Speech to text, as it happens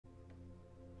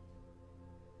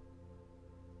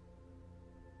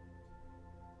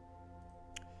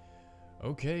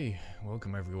Okay,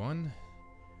 welcome everyone.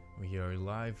 We are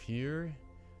live here.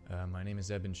 My name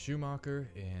is Eben Schumacher,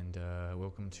 and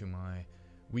welcome to my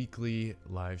weekly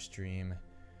live stream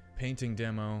painting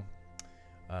demo.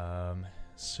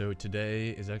 So today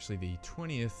is actually the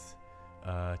 20th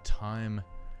time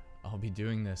I'll be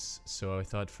doing this, so I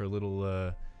thought for a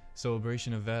little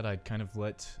celebration of that, I'd kind of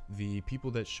let the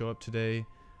people that show up today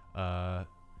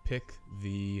pick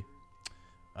the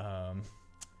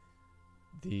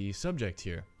subject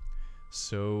here.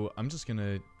 So I'm just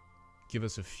gonna give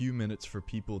us a few minutes for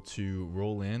people to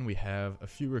roll in. We have a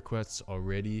few requests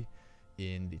already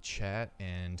in the chat,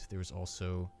 and there's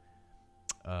also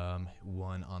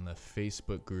one on the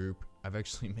Facebook group. I've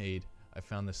actually I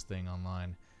found this thing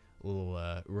online, a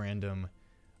little random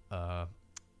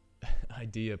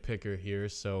idea picker here.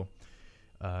 So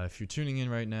if you're tuning in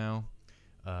right now,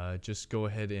 just go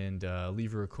ahead and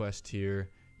leave a request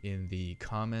here in the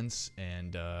comments,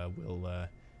 and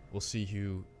we'll see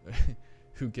who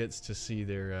who gets to see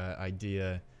their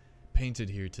idea painted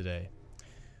here today.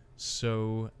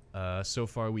 So so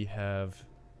far we have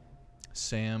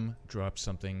Sam drop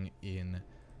something in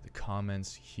the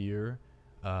comments here.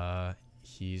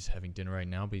 He's having dinner right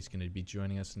now, but he's going to be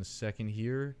joining us in a second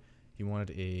here. He wanted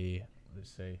a,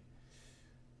 let's say,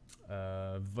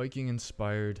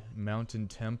 Viking-inspired mountain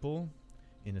temple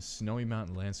in a snowy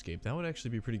mountain landscape. That would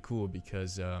actually be pretty cool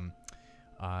because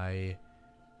I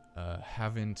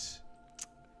haven't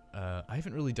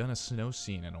really done a snow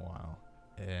scene in a while,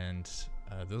 and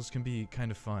those can be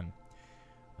kind of fun.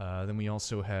 Then we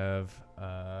also have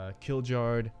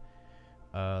Killjard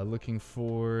looking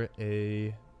for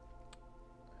a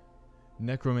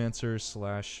necromancer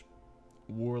slash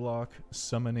warlock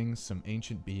summoning some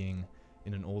ancient being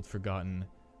in an old forgotten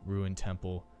ruined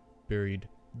temple buried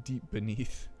deep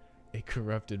beneath a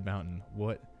corrupted mountain.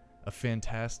 What a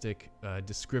fantastic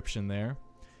description there,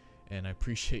 and I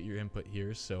appreciate your input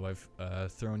here. So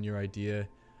I've thrown your idea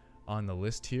on the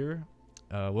list here.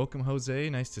 Welcome, Jose.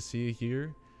 Nice to see you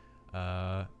here.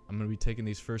 I'm going to be taking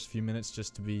these first few minutes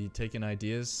just to be taking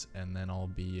ideas, and then I'll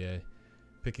be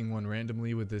picking one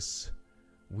randomly with this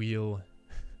wheel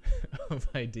of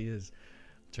ideas,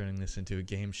 turning this into a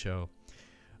game show.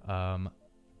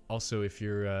 Also, if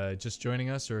you're just joining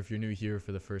us, or if you're new here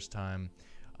for the first time,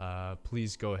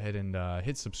 please go ahead and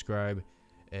hit subscribe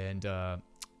and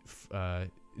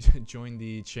join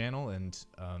the channel, and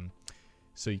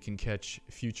so you can catch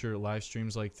future live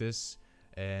streams like this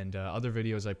and other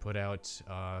videos I put out,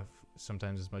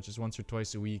 sometimes as much as once or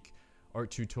twice a week. Art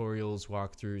tutorials,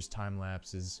 walkthroughs, time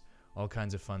lapses, all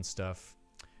kinds of fun stuff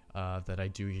that I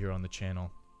do here on the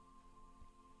channel.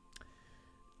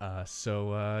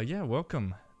 Yeah,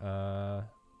 welcome.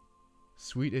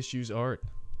 Sweet Issues Art,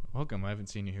 welcome. I haven't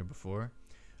seen you here before.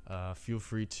 Feel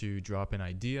free to drop an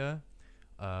idea,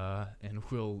 and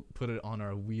we'll put it on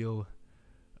our wheel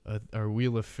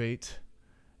of fate,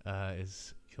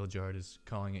 as Killjard is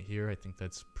calling it here. I think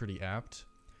that's pretty apt,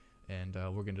 and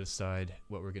we're gonna decide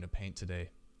what we're gonna paint today.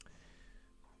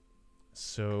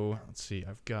 So let's see,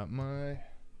 I've got my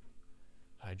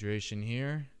hydration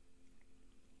here,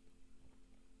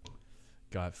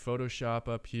 got Photoshop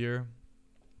up here,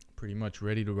 pretty much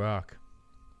ready to rock.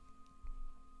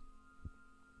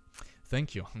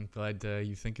 Thank you. I'm glad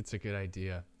you think it's a good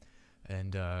idea,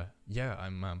 and yeah,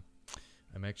 I'm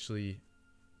actually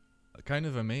kind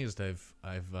of amazed I've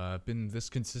been this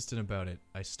consistent about it.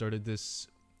 I started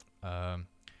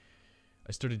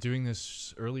doing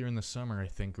this earlier in the summer, I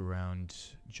think around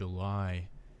July,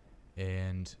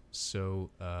 and so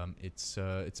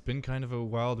it's been kind of a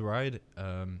wild ride,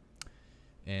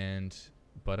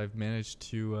 but I've managed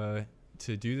to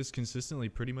do this consistently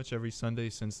pretty much every Sunday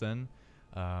since then,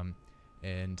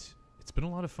 and it's been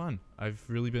a lot of fun. I've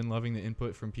really been loving the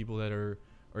input from people that are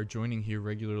joining here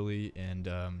regularly, and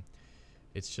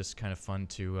it's just kind of fun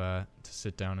to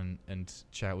sit down and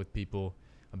chat with people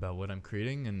about what I'm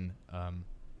creating, and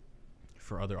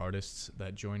for other artists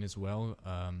that join as well,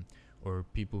 or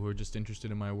people who are just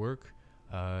interested in my work,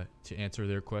 to answer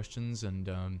their questions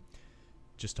and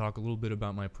just talk a little bit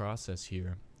about my process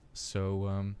here.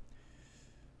 So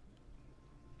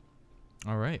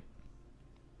all right,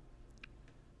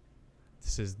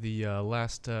 this is the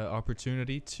last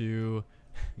opportunity to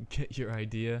get your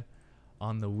idea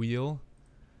on the wheel.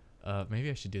 Maybe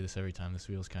I should do this every time. This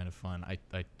wheel is kind of fun.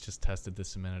 I just tested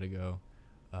this a minute ago.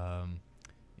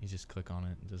 You just click on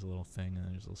it, and there's a little thing,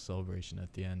 and there's a little celebration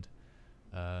at the end.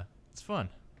 It's fun.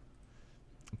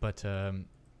 But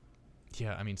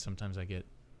yeah, I mean, sometimes I get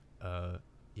 5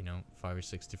 or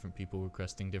 6 different people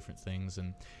requesting different things.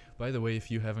 And by the way, if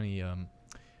you have any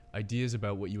ideas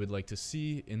about what you would like to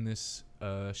see in this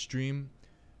stream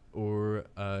or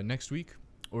next week,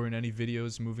 or in any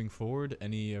videos moving forward,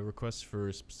 any requests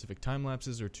for specific time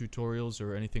lapses or tutorials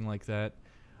or anything like that,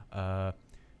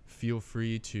 feel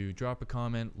free to drop a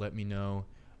comment, let me know,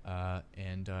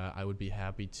 and I would be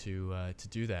happy to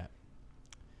do that.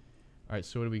 Alright,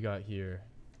 so what do we got here?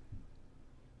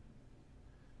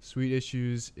 Sweet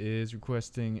Issues is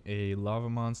requesting a lava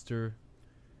monster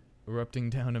erupting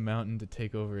down a mountain to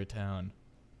take over a town.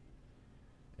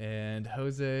 And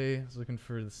Jose is looking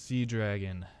for the sea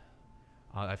dragon.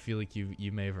 I feel like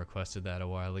you may have requested that a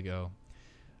while ago.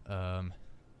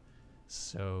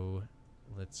 So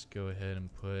let's go ahead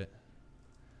and put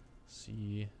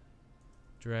sea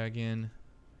dragon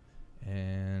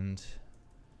and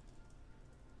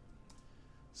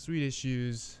Sweet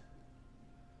Issues.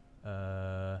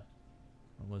 What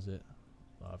was it?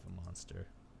 Lava monster.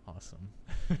 Awesome.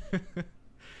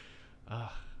 I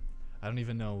don't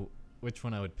even know which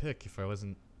one I would pick if I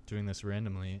wasn't doing this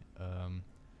randomly.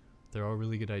 They're all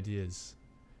really good ideas,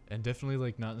 and definitely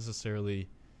like not necessarily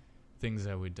things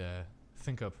I would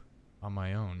think up on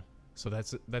my own. So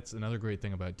that's another great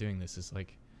thing about doing this, is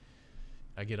like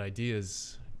I get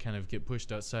ideas, kind of get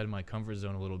pushed outside of my comfort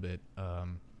zone a little bit.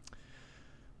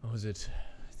 What was it?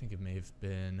 I think it may have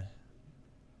been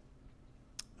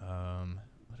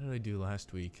what did I do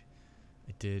last week?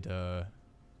 I did oh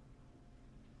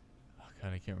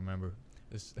god, I can't remember.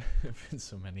 There's been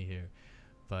so many here.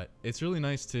 But it's really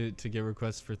nice to get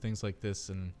requests for things like this,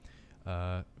 and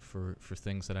for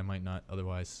things that I might not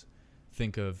otherwise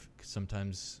think of. 'Cause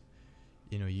sometimes,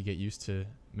 you know, you get used to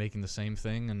making the same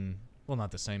thing, and well,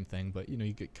 not the same thing, but you know,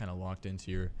 you get kind of locked into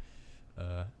your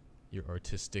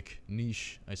artistic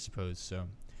niche, I suppose. So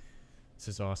this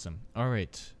is awesome. All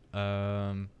right,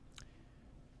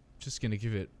 just gonna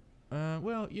give it.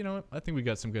 Well, you know what? I think we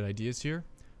got some good ideas here.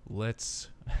 Let's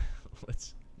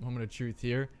moment of truth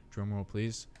here. Drum roll,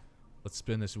 please. Let's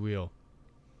spin this wheel.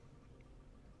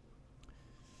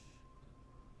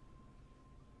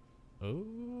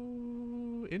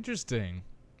 Oh, interesting.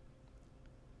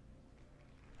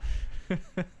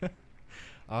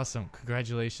 Awesome.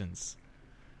 Congratulations.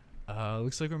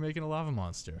 Looks like we're making a lava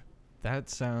monster. That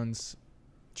sounds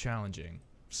challenging.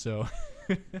 So,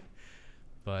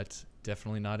 but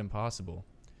definitely not impossible.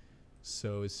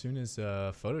 So as soon as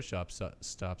Photoshop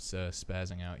stops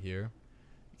spazzing out here,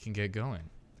 you can get going.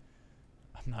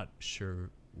 I'm not sure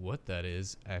what that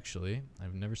is, actually.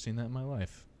 I've never seen that in my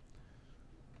life.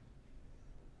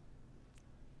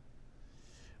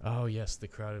 Oh yes, the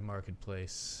crowded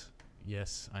marketplace.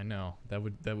 Yes, I know. That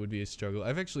would be a struggle.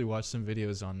 I've actually watched some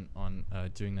videos on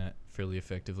doing that fairly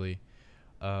effectively.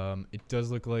 It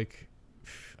does look like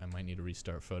I might need to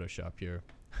restart Photoshop here.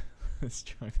 Let's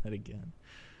try that again.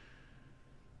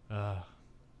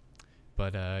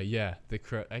 But yeah,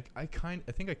 the I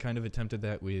think I kind of attempted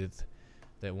that with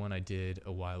that one I did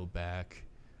a while back.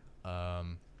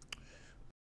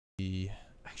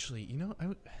 Actually, you know,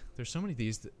 there's so many of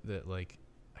these that like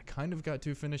I kind of got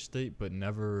to finished state, but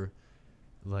never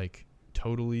like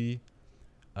totally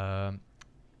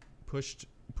pushed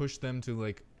them to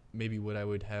like maybe what I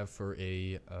would have for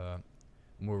a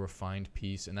more refined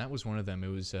piece, and that was one of them. It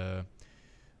was I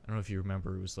don't know if you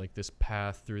remember, it was like this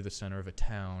path through the center of a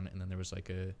town, and then there was like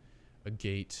a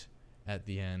gate at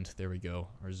the end. There we go.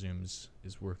 Our zoom is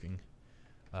working.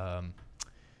 And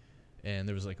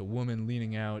there was like a woman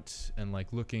leaning out and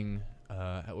like looking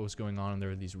at what was going on, and there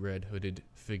were these red hooded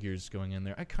figures going in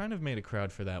there. I kind of made a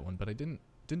crowd for that one, but I didn't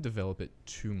develop it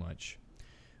too much.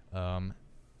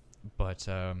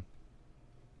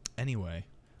 Anyway,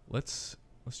 let's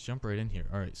jump right in here.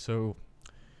 All right, so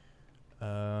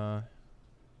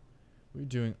we're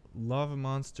doing lava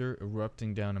monster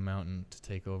erupting down a mountain to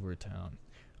take over a town.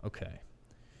 Okay.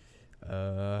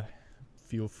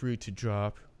 Feel free to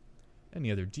drop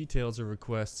any other details or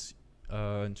requests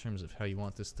in terms of how you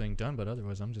want this thing done, but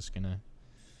otherwise I'm just gonna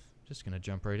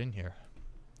jump right in here.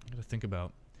 I gotta think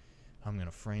about how I'm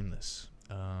gonna frame this.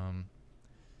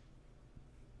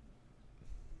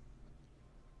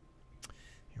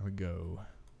 Here we go.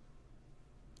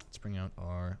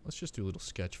 Let's just do a little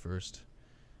sketch first.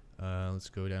 Let's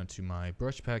go down to my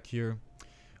brush pack here,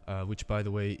 which by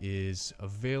the way is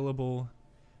available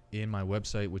in my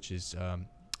website, which is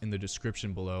in the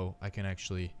description below. I can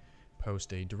actually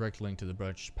post a direct link to the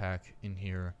brush pack in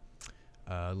here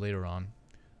later on,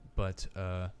 but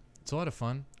it's a lot of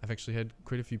fun. I've actually had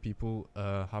quite a few people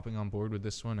hopping on board with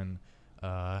this one, and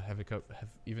have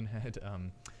even had a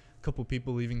couple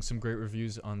people leaving some great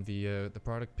reviews on the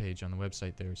product page on the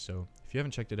website there. So if you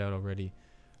haven't checked it out already,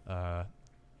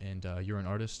 and you're an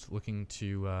artist looking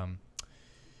to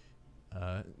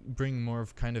bring more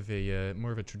of kind of a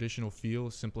more of a traditional feel,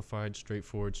 simplified,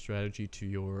 straightforward strategy to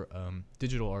your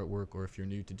digital artwork, or if you're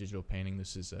new to digital painting,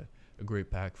 this is a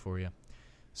great pack for you.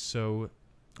 So,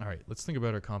 all right, let's think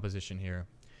about our composition here.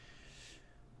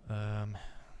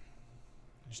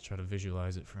 Just try to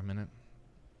visualize it for a minute.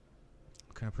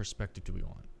 What kind of perspective do we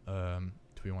want?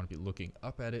 Do we want to be looking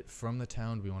up at it from the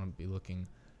town? Do we want to be looking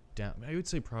down? I would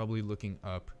say probably looking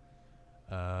up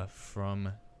from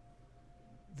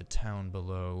the town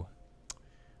below.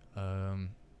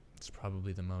 It's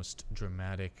probably the most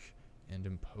dramatic and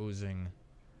imposing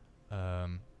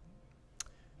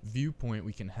viewpoint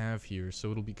we can have here. So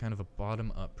it'll be kind of a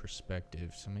bottom-up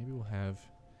perspective. So maybe we'll have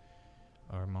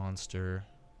our monster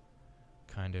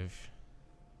kind of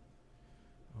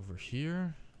over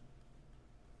here.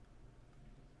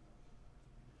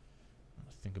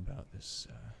 Think about this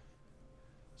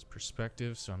this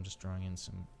perspective, so I'm just drawing in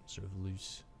some sort of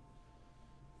loose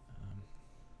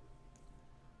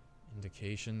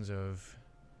indications of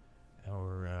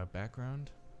our background,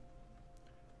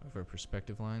 of our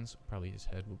perspective lines. Probably his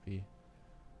head will be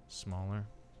smaller.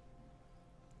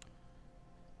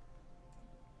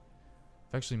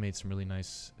 I've actually made some really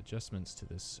nice adjustments to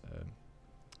this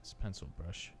this pencil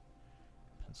brush.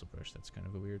 That's kind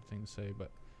of a weird thing to say,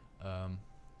 but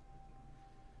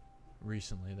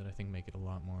recently that I think make it a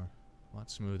lot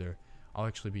smoother. I'll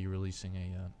actually be releasing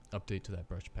a update to that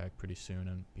brush pack pretty soon,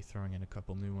 and be throwing in a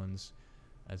couple new ones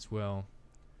as well.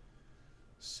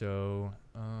 So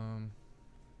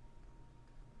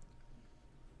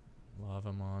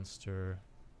lava monster.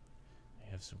 I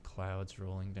have some clouds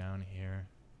rolling down here.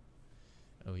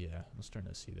 Oh yeah, I'm starting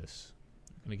to see this.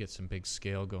 I'm gonna get some big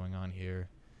scale going on here.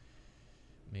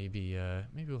 Maybe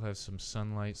we'll have some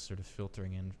sunlight sort of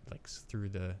filtering in like through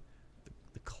the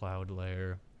cloud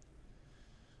layer,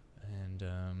 and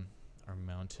our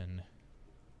mountain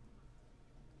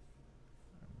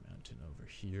over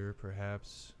here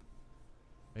perhaps.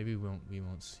 Maybe we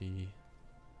won't see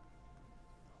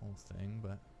the whole thing,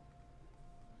 but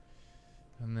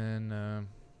and then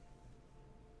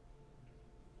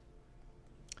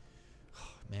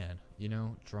oh, man, you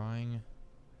know, drawing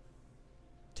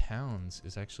towns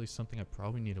is actually something I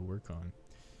probably need to work on.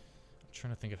 I'm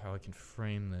trying to think of how I can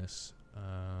frame this.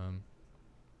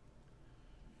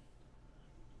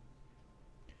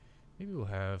 Maybe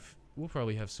we'll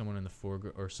probably have someone in the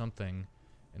foreground, or something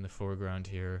in the foreground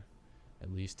here, at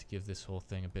least to give this whole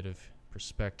thing a bit of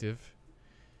perspective.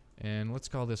 And let's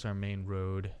call this our main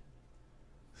road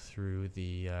through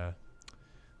the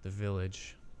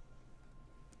village.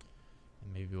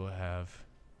 And maybe we'll have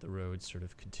the road sort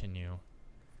of continue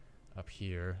up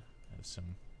here. Have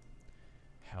some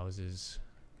houses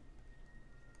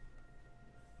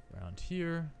around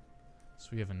here, so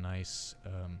we have a nice,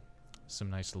 some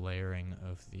nice layering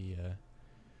of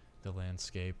the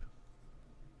landscape.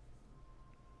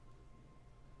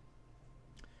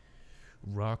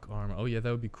 Rock armor. Oh yeah,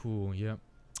 that would be cool. Yep.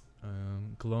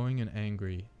 Glowing and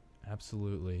angry.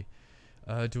 Absolutely.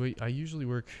 I usually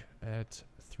work at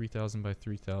 3000 by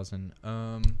 3000.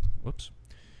 Whoops.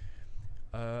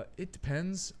 It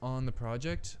depends on the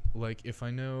project. Like if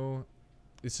I know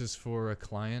this is for a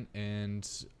client and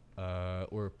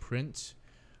or a print,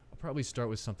 I'll probably start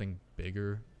with something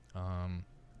bigger.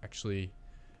 Actually,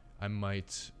 I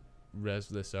might res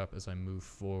this up as I move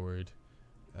forward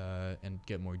and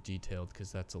get more detailed,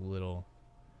 because that's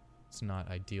it's not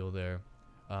ideal there.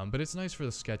 But it's nice for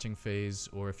the sketching phase,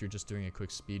 or if you're just doing a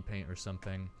quick speed paint or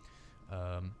something.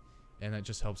 And that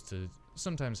just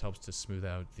sometimes helps to smooth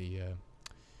out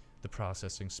the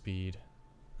processing speed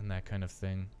and that kind of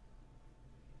thing.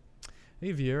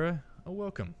 Hey Viera, oh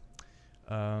welcome.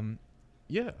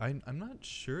 Yeah, I'm not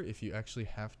sure if you actually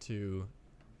have to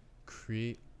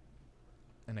create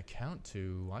an account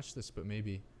to watch this, but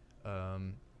maybe.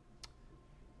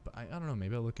 But I don't know,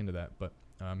 maybe I'll look into that. But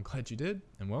I'm glad you did,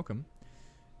 and welcome.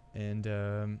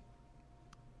 And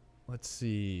let's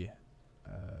see.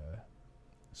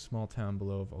 Small town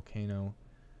below, volcano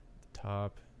at the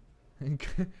top.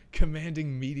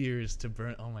 Commanding meteors to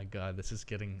burn. Oh my god, this is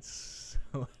getting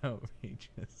so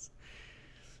outrageous.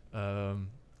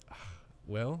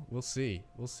 Well, we'll see.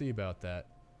 We'll see about that.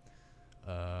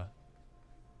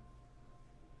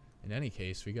 In any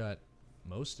case, we got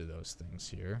most of those things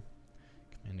here.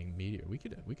 Commanding meteor. We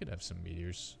could have some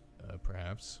meteors,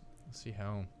 perhaps. Let's see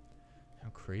how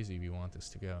crazy we want this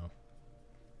to go.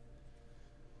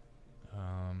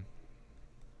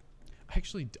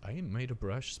 Actually, I made a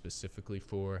brush specifically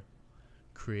for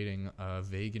creating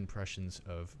vague impressions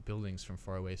of buildings from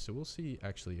far away, so we'll see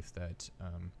actually if that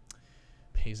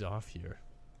pays off here.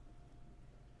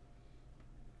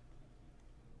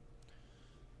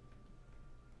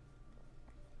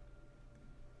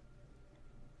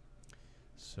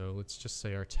 So let's just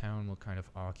say our town will kind of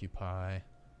occupy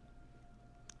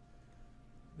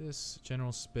this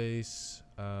general space.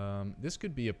 This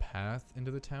could be a path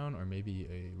into the town, or maybe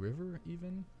a river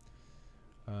even.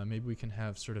 Maybe we can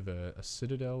have sort of a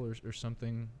citadel or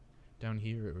something down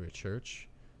here, or a church,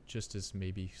 just as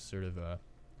maybe sort of a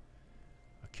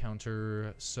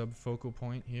counter sub-focal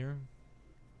point here.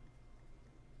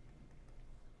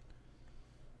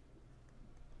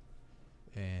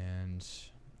 And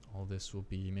all this will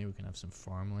be, maybe we can have some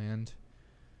farmland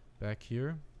back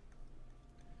here.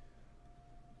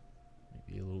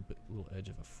 Maybe a little edge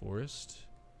of a forest.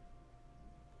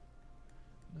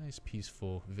 Nice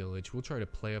peaceful village. We'll try to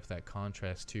play up that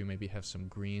contrast too. Maybe have some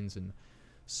greens and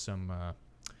some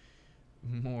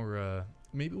more.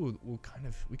 Maybe we'll kind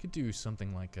of, we could do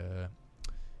something like a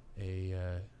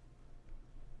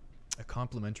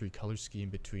complementary color scheme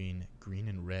between green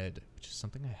and red, which is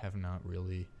something I have not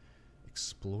really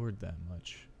explored that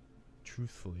much,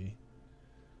 truthfully.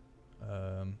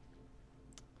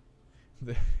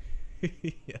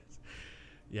 Yes,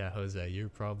 yeah, Jose, you're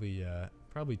probably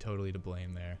totally to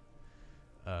blame there,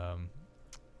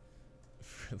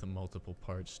 for the multiple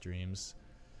part streams.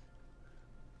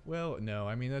 Well, no,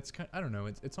 I mean, that's I don't know,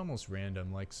 it's almost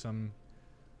random. Like some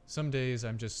days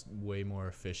I'm just way more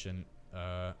efficient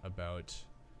about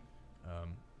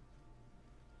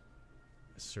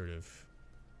sort of,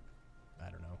 I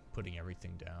don't know, putting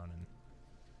everything down and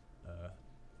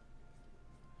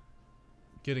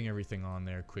getting everything on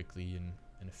there quickly and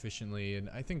efficiently. And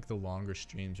I think the longer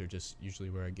streams are just usually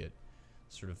where I get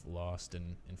sort of lost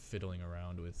and fiddling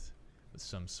around with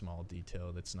some small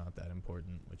detail that's not that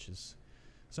important, which is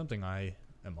something I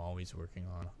am always working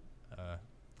on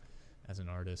as an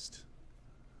artist.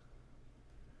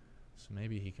 So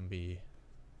maybe he can be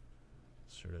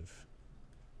sort of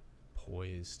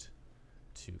poised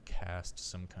to cast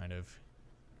some kind of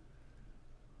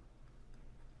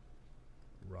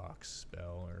rock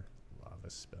spell or lava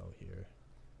spell here.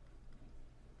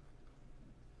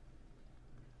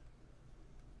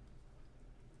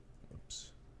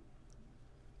 Oops.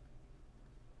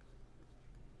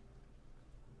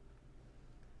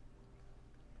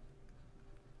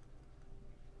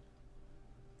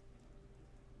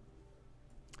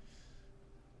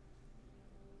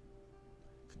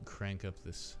 Can crank up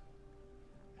this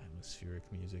atmospheric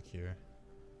music here.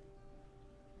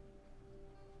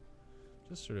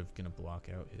 Just sort of gonna block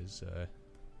out his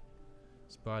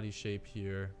body shape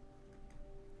here.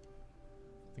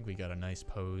 I think we got a nice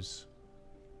pose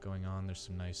going on. There's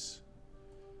some nice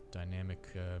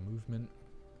dynamic movement.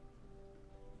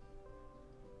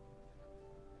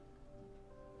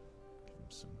 Give him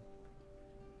some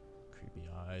creepy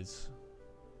eyes.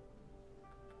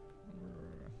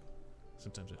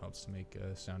 Sometimes it helps to make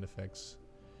sound effects.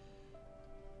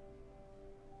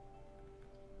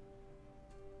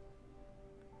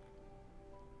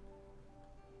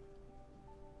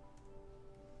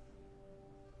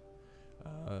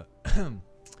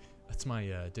 That's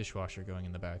my dishwasher going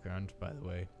in the background, by the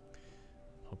way.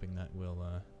 Hoping that will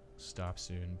stop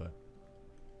soon, but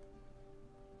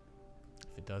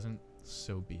if it doesn't,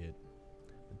 so be it.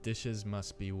 The dishes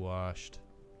must be washed.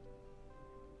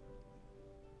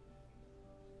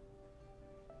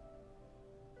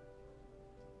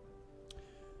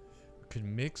 We could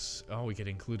mix... Oh, we could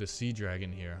include a sea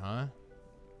dragon here, huh?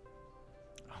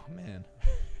 Oh, man.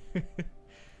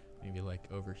 Maybe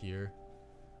like over here.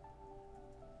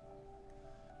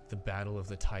 The Battle of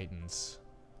the Titans.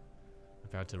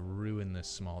 About to ruin this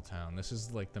small town. This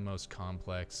is like the most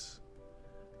complex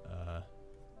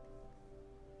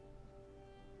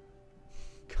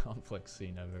complex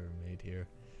scene I've ever made here.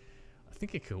 I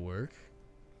think it could work.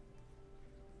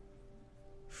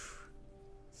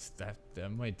 That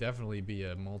might definitely be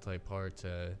a multi-part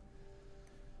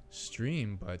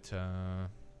stream, but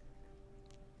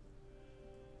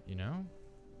you know,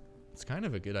 it's kind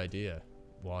of a good idea.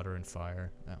 Water and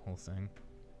fire, that whole thing.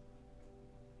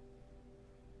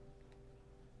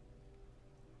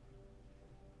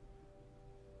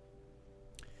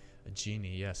 A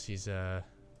genie, yes, he's gonna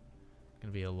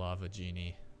be a lava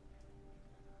genie.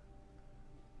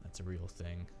 That's a real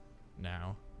thing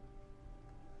now.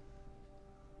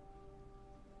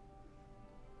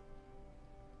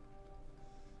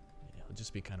 Yeah, he'll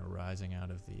just be kind of rising out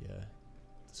of the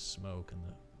smoke and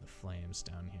the flames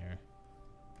down here.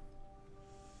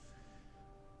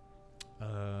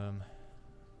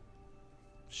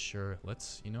 Sure,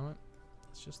 let's, you know what?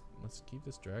 Let's keep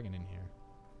this dragon in here.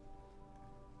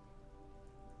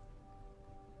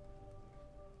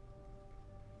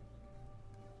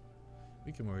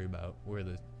 We can worry about where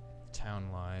the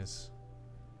town lies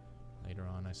later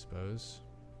on, I suppose.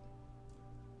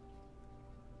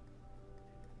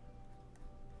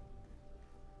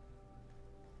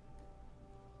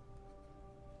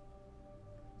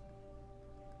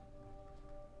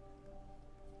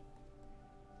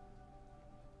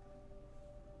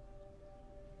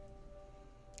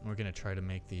 We're gonna try to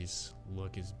make these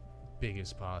look as big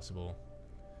as possible.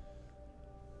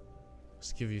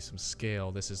 Let's give you some scale.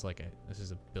 This is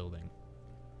a building.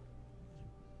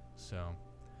 So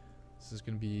this is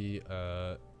gonna be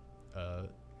a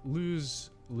lose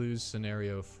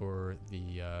scenario for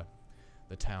the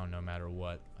town, no matter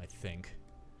what, I think.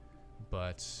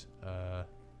 But I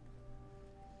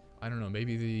don't know.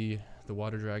 Maybe the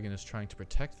water dragon is trying to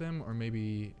protect them, or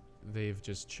maybe they've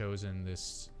just chosen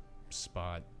this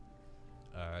spot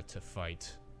to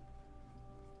fight.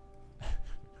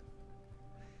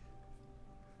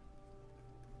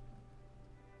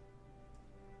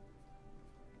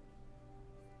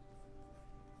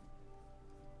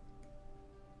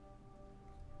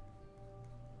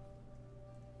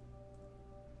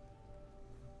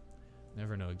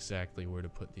 Never know exactly where to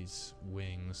put these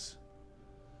wings.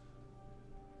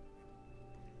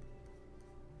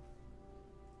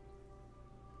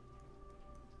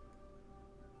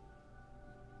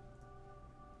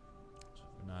 So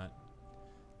they're not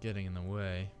getting in the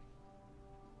way.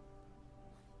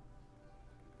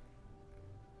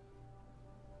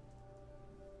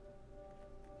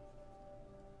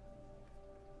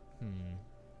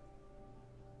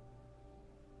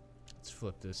 Let's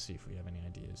flip this, see if we have any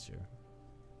ideas here.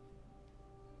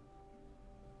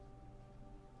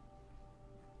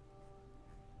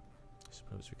 I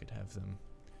suppose we could have them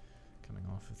coming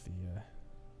off of the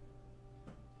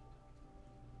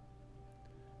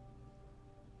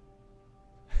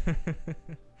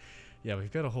yeah,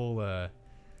 we've got a whole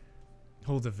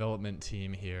development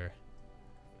team here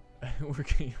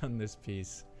working on this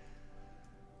piece.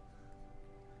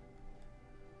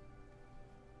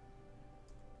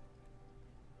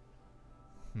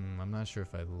 I'm not sure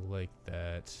if I like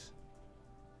that.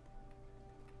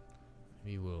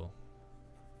 Maybe we'll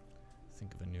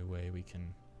think of a new way we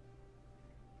can...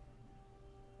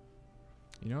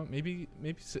 You know what? Maybe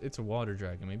it's a water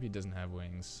dragon. Maybe it doesn't have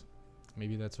wings.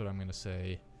 Maybe that's what I'm gonna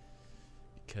say.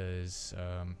 Because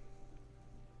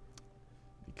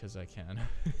I can.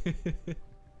 It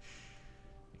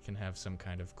can have some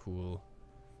kind of cool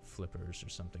flippers or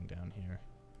something down here.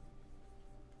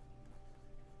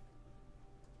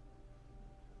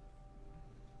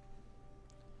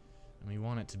 And we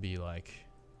want it to be like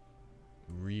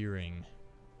rearing,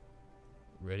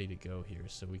 ready to go here,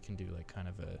 so we can do like kind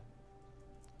of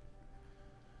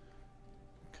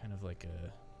like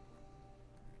a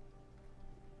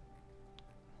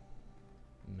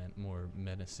more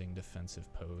menacing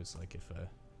defensive pose, like if a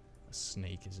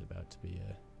snake is about to be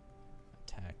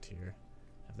attacked here.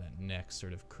 Have that neck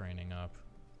sort of craning up.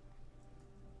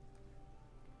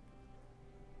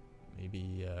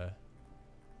 Maybe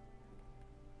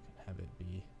have it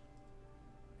be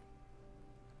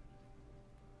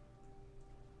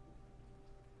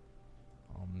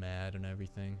all mad and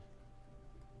everything.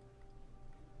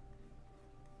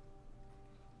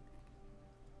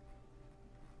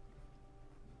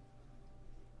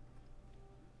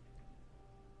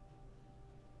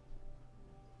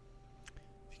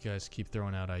 If you guys keep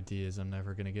throwing out ideas, I'm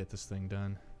never gonna get this thing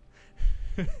done.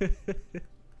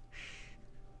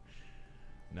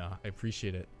 No, I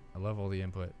appreciate it. I love all the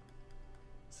input.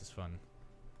 This is fun.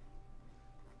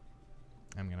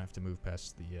 I'm gonna have to move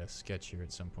past the sketch here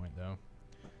at some point, though.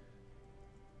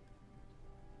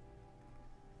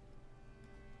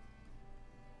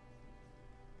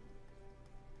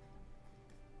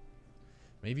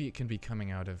 Maybe it can be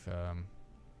coming out of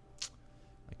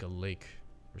like a lake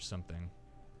or something.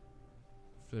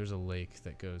 If there's a lake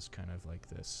that goes kind of like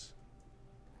this.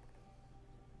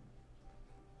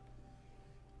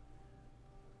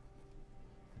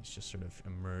 It's just sort of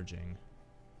emerging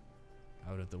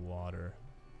out of the water,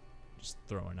 just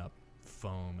throwing up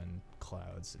foam and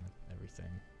clouds and everything.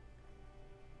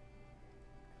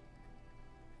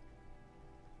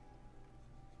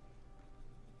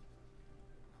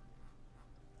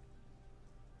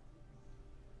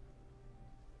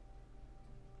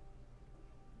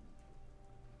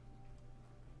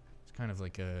 It's kind of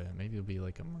like a, maybe it'll be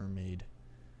like a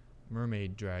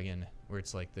mermaid dragon, where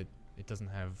it's like the, it doesn't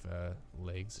have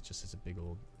legs, it just has a big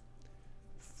old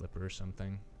flipper or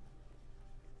something.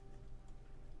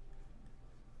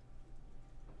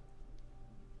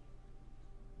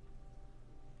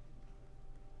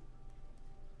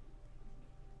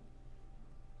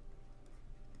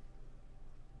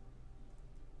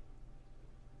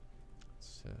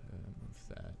 Let's move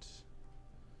that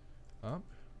up.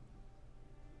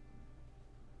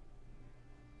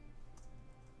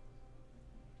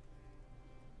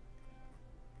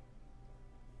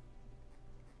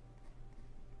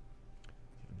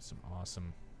 Some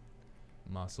awesome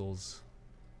muscles.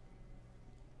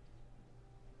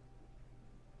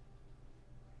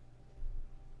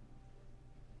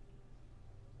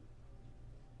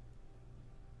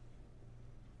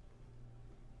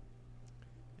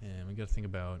 gotta think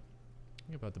about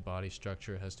the body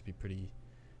structure. It has to be pretty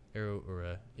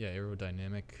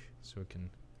aerodynamic, so it can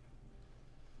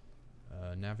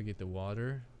navigate the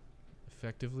water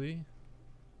effectively.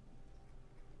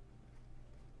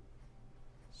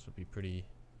 So it'll be pretty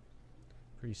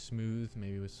smooth,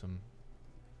 maybe with some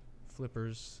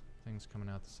flippers, things coming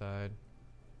out the side.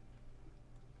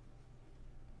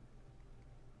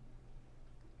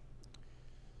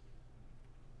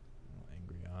 Little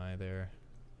angry eye there.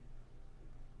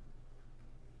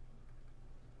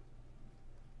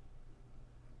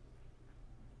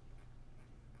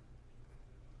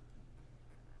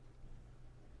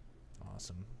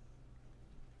 Awesome.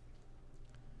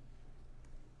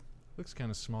 Looks kind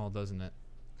of small, doesn't it?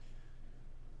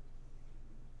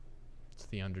 It's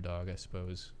the underdog, I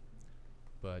suppose.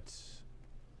 But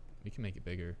we can make it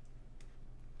bigger.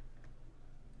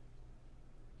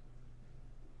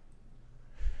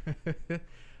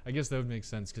 I guess that would make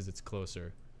sense because it's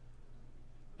closer.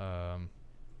 To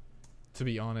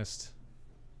be honest,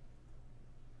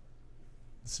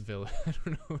 this village, I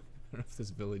don't know if this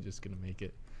village is gonna make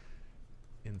it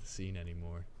in the scene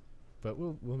anymore, but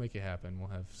we'll make it happen. We'll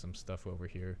have some stuff over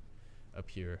here, up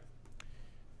here,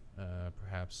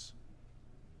 perhaps.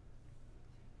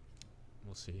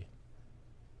 We'll see.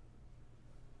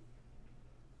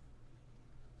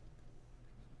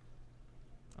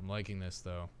 I'm liking this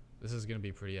though. This is gonna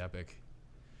be pretty epic.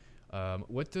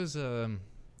 What does a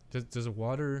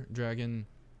water dragon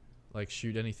like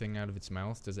shoot anything out of its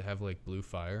mouth? Does it have like blue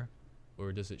fire,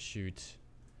 or does it shoot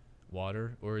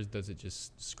water, or does it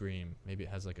just scream? Maybe it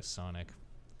has like a sonic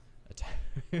attack.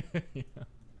 Yeah.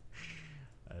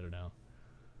 I don't know.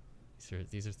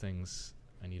 These are things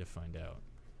I need to find out.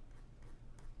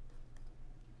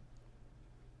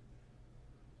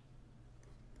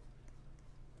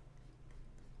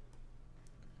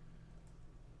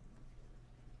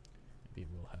 Maybe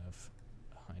we'll have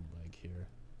a hind leg here.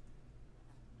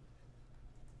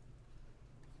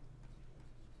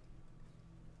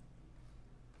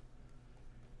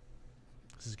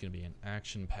 This is going to be an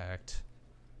action-packed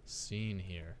scene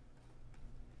here.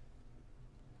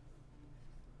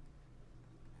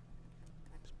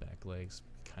 His back legs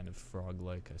kind of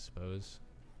frog-like, I suppose.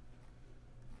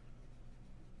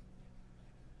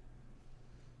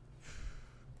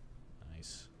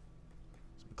 Nice.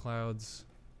 Some clouds.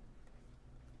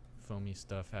 Foamy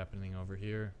stuff happening over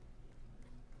here.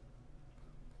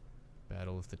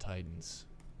 Battle of the Titans.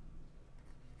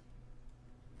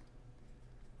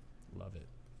 Love it.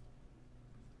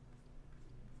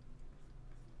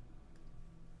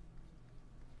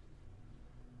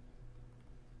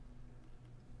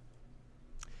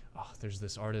 Oh, there's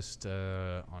this artist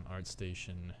on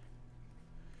ArtStation.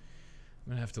 I'm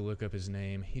gonna have to look up his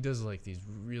name. He does like these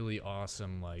really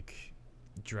awesome like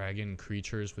dragon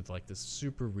creatures with like this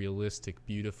super realistic,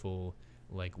 beautiful,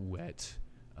 like wet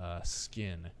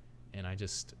skin. And I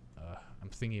just I'm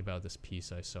thinking about this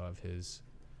piece I saw of his.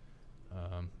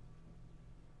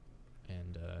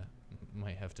 And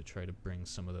might have to try to bring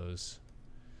some of those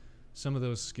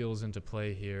skills into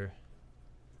play here.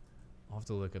 I'll have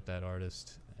to look up that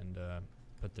artist and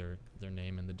put their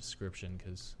name in the description,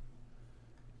 because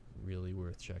really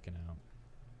worth checking out.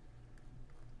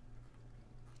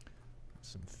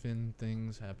 Some fin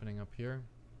things happening up here.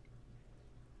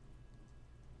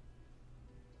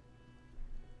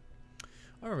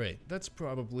 All right, that's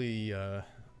probably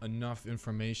enough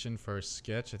information for our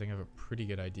sketch. I think I have a pretty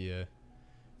good idea.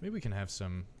 Maybe we can have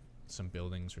some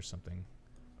buildings or something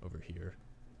over here,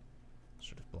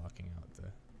 sort of blocking out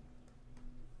the.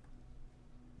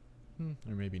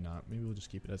 Or maybe not. Maybe we'll just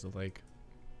keep it as a lake.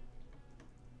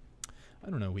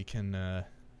 I don't know. We can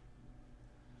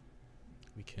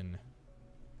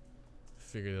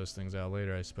figure those things out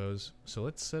later, I suppose. So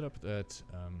let's set up that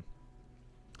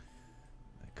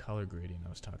color gradient I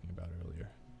was talking about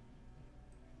earlier.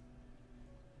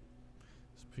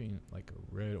 It's being like a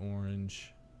red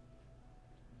orange.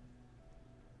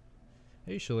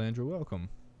 Hey Shalandra, welcome.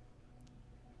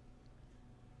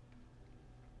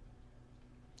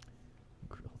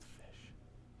 Grilled fish.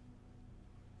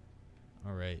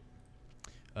 Alright.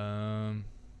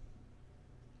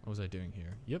 What was I doing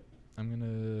here? Yep, I'm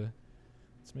gonna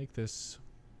let's make this.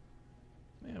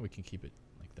 Yeah, we can keep it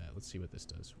like that. Let's see what this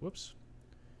does. Whoops.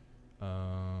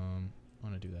 I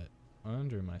want to do that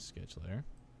under my sketch layer.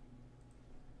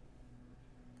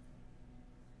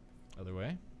 Other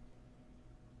way.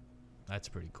 That's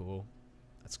pretty cool.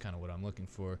 That's kind of what I'm looking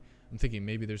for. I'm thinking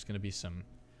maybe there's going to be some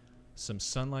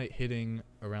sunlight hitting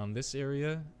around this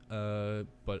area,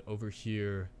 but over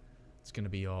here it's going to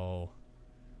be all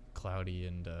cloudy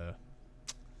and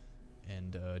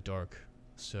dark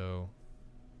So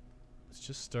let's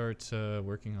just start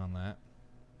working on that.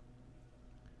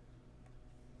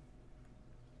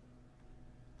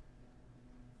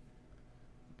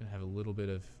 Gonna have a little bit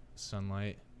of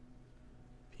sunlight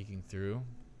peeking through.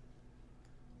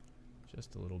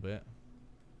 Just a little bit.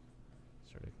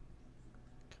 Sort of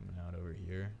coming out over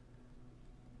here.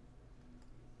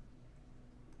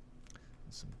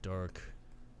 Some dark,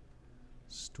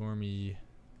 stormy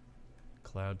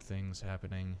cloud things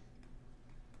happening.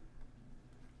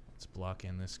 Let's block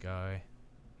in this guy.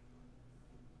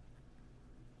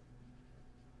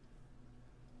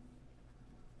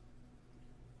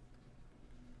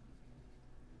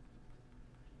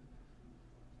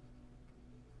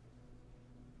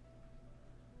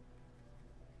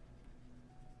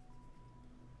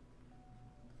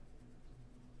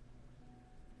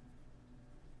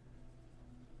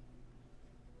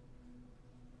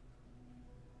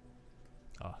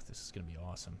 Oh, this is gonna be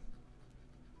awesome.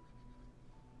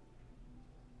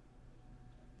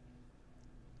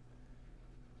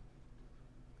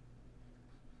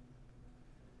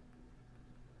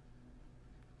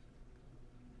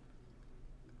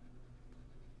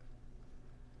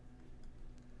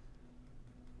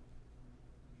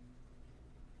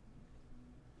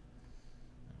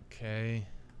 Okay.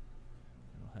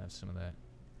 We'll have some of that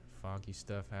foggy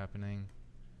stuff happening.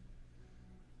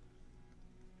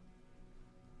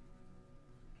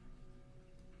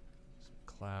 Some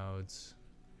clouds,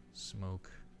 smoke.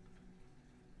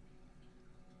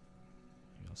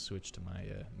 Maybe I'll switch to my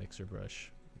mixer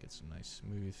brush. Get some nice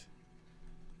smooth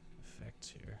effects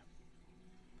here.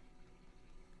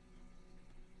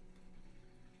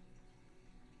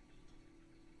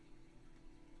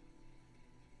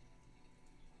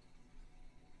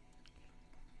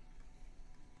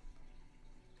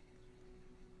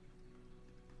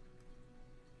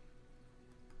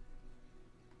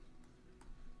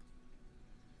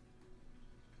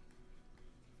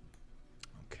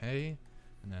 Okay,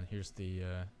 and then here's the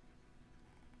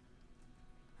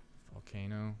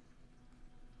volcano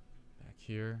back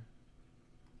here.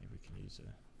 Maybe we can use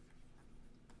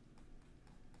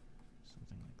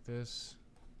something like this.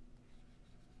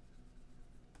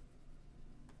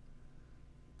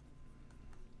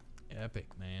 Epic,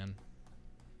 man.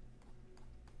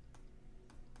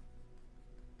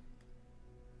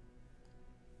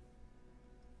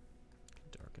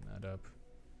 Darken that up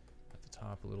at the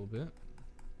top a little bit.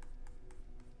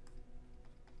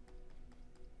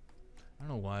 I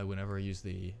don't know why whenever I use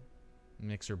the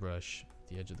mixer brush at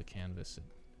the edge of the canvas, it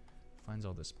finds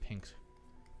all this pink,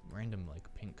 random like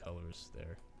pink colors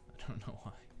there. I don't know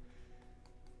why.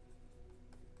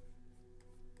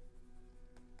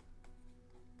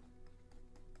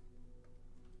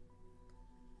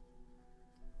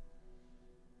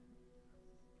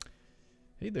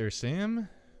 Hey there, Sam.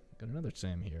 Got another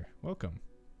Sam here. Welcome.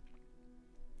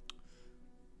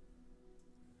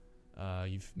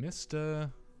 You've missed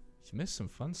some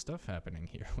fun stuff happening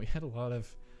here. We had a lot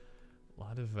of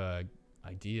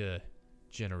idea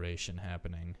generation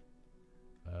happening,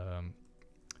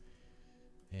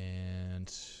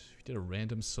 and we did a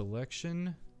random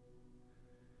selection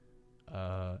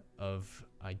of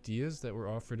ideas that were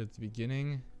offered at the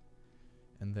beginning,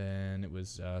 and then it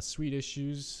was Sweet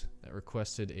Issues that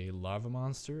requested a lava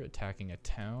monster attacking a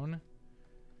town,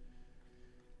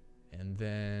 and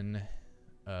then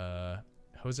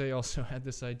Jose also had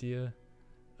this idea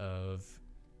of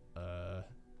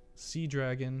Sea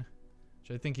Dragon,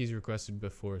 which I think he's requested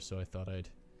before, so I thought I'd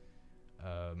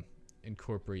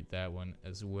incorporate that one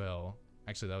as well.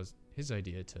 Actually, that was his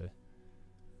idea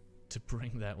to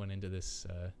bring that one into this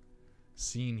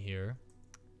scene here.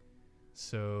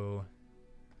 So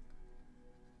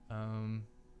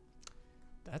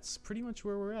that's pretty much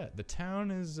where we're at. The town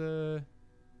is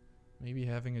maybe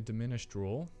having a diminished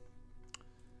role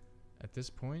at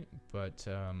this point, but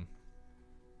I'm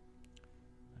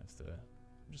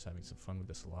just having some fun with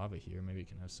this lava here. Maybe you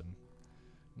can have some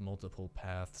multiple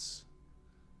paths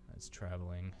that's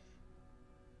traveling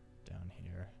down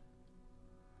here.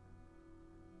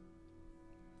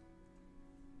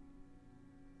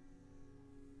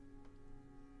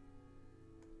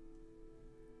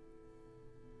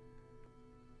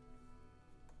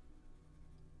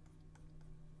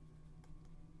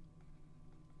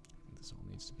 This all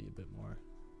needs to be a bit more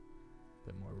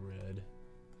red.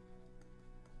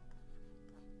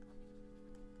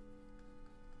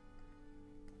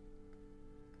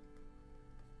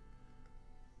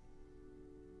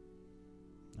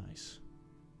 Nice.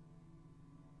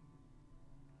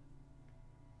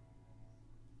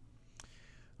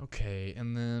 Okay,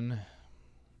 and then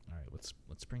all right,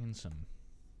 let's bring in some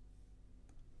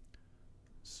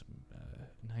some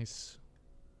nice,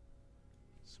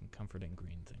 some comforting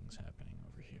green things happening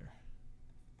over here.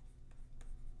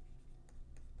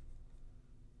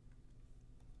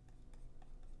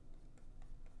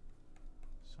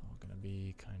 It's all gonna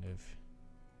be kind of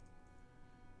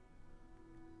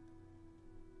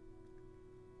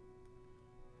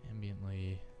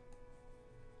ambiently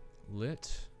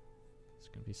lit. There's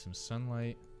gonna be some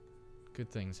sunlight. Good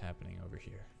things happening over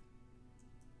here.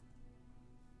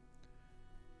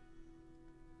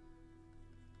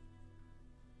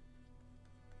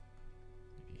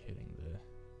 Maybe hitting the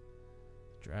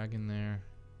dragon there.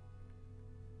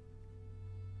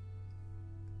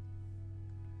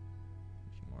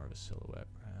 Maybe more of a silhouette,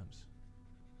 perhaps.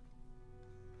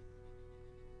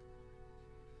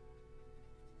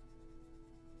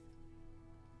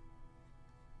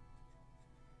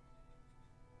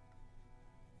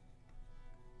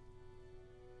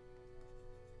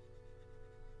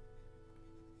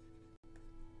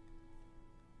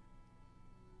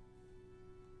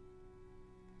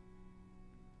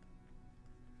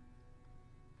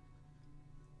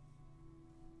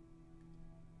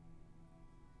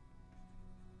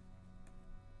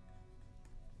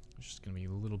 There's just going to be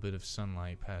a little bit of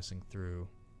sunlight passing through.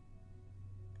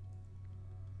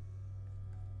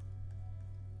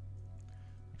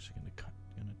 Actually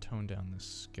going to tone down this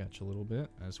sketch a little bit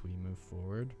as we move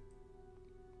forward.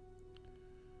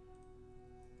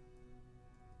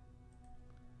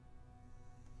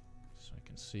 So I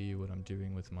can see what I'm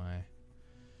doing with my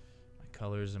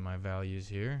colors and my values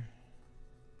here.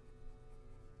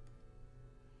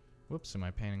 Whoops, am I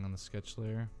painting on the sketch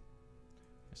layer?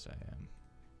 Yes, I am.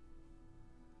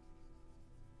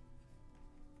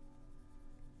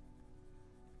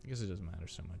 I guess it doesn't matter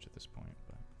so much at this point,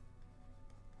 but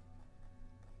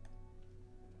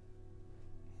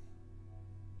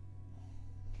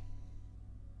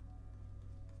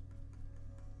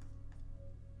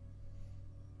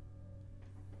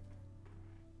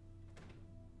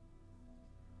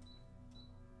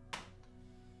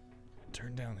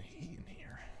turn down the heat in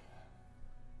here.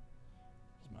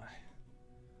 Here's my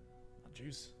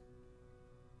juice.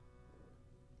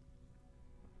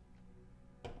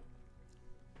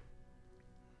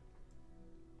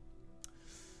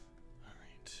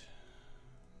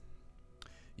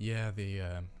 Yeah,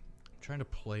 I'm trying to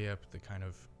play up the kind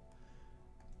of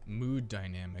mood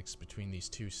dynamics between these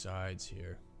two sides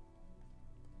here,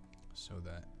 so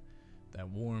that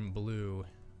warm blue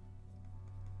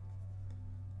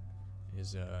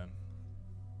is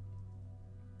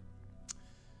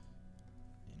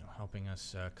helping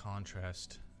us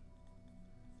contrast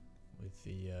with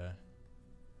the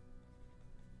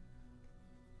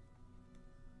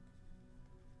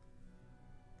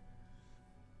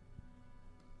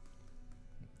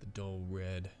dull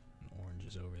red and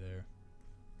oranges over there.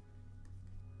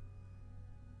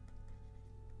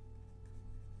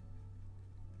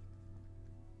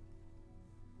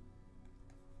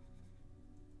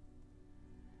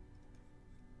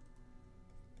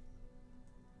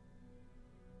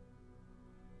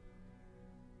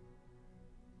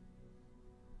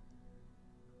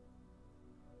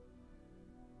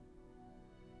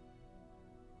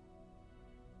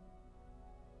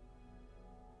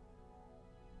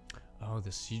 Oh,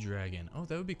 the sea dragon. Oh,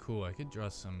 that would be cool. I could draw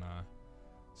some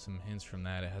hints from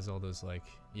that. It has all those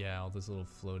all those little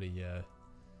floaty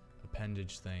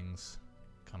appendage things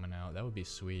coming out. That would be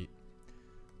sweet.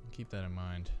 I'll keep that in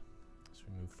mind as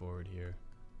we move forward here.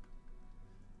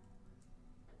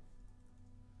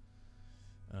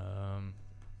 All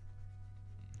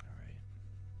right.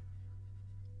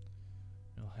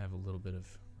 We'll have a little bit of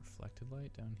reflected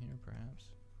light down here,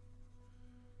 perhaps,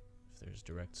 if there's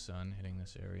direct sun hitting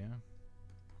this area.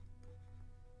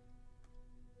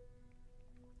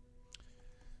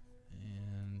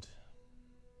 And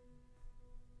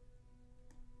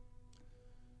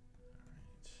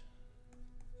alright.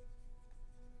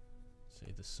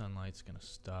 Say the sunlight's gonna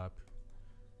stop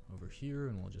over here,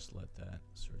 and we'll just let that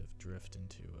sort of drift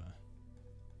into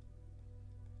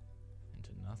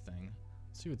nothing.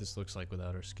 Let's see what this looks like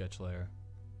without our sketch layer.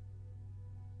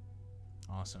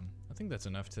 Awesome. I think that's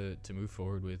enough to move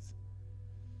forward with.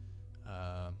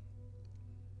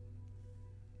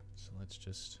 So let's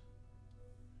just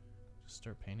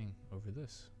start painting over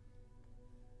this.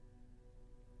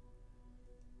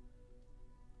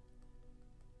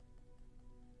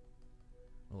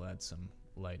 We'll add some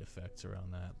light effects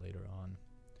around that later on.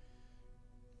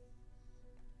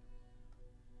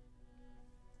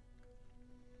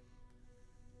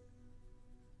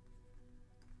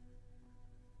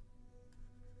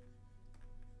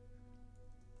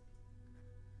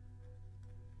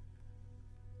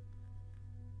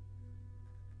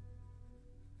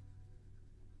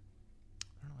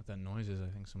 that noise is. I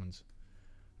think someone's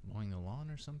mowing the lawn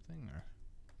or something, or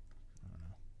I don't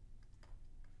know.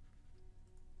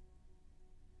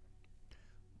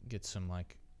 Get some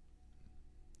like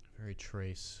very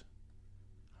trace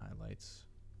highlights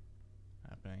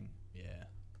happening. Yeah,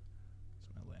 it's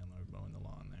my landlord mowing the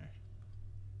lawn there.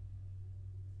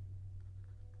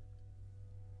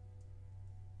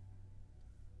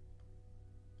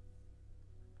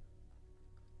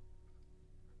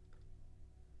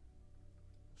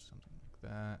 Something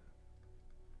like that.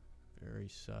 Very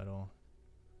subtle.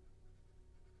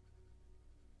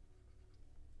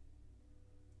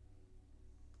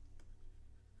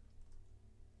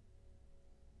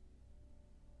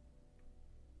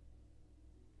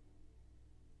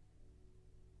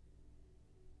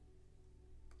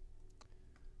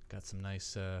 Got some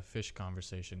nice fish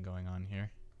conversation going on here.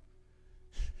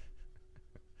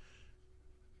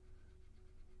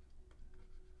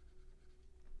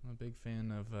 I'm a big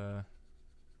fan of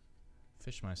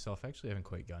fish myself. I actually haven't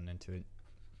quite gotten into it.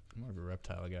 I'm more of a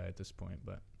reptile guy at this point,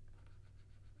 but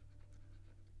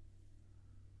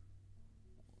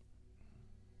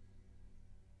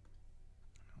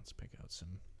let's pick out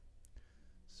some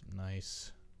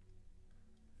nice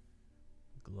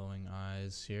glowing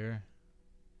eyes here.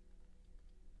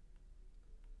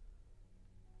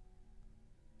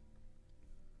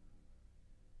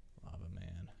 Lava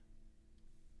man.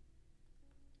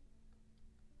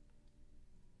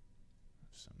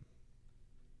 Some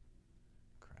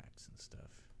cracks and stuff.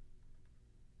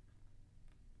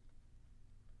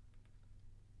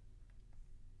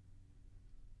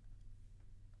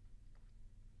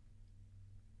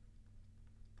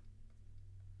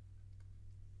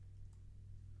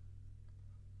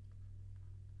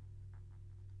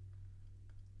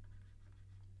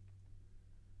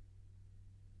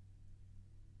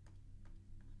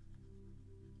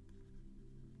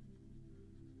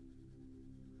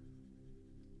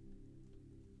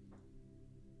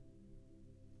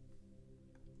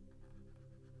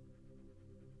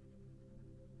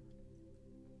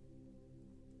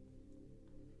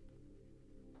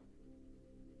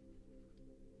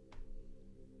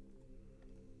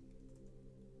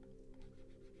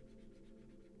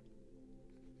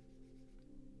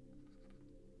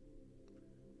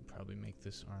 Probably make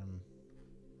this arm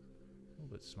a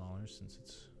little bit smaller since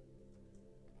it's...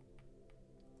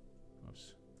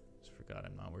 Oops, just forgot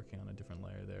I'm not working on a different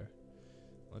layer there.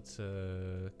 Let's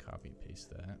copy and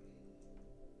paste that.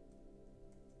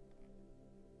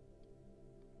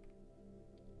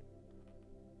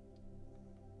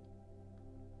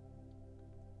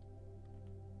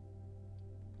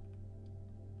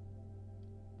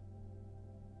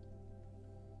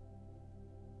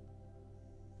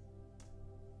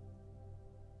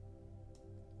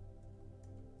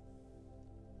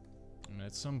 And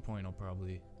at some point I'll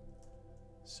probably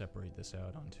separate this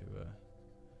out onto a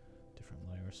different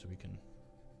layer so we can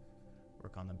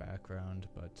work on the background,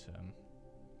 but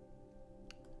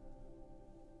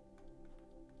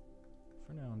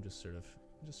for now I'm just sort of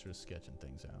sketching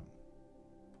things out.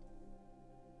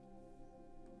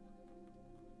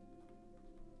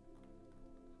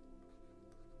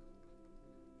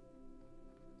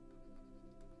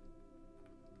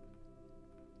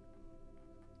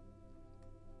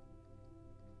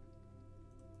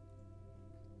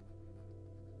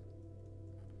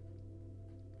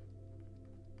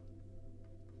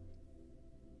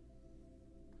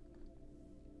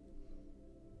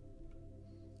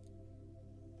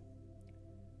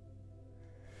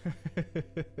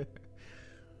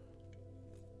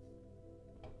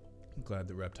 I'm glad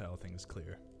the reptile thing is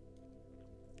clear.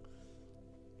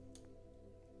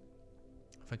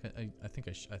 I think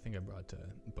I brought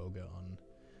Boga on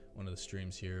one of the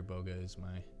streams here. Boga is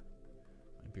my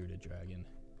bearded dragon.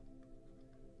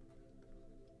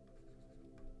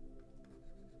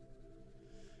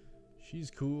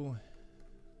 She's cool.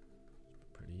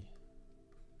 Pretty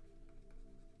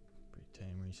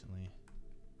tame recently.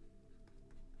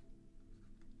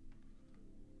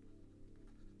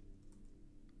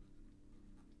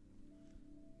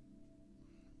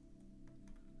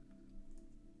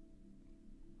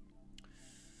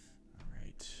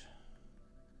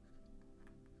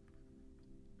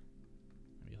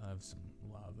 Have some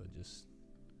lava just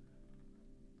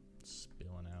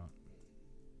spilling out.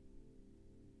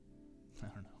 I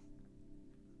don't know.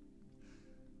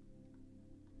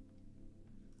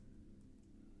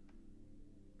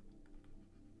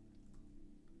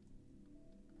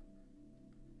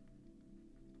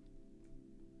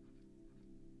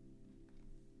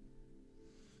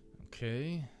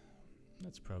 Okay,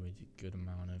 that's probably a good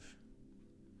amount of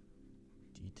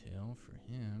detail for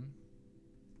him.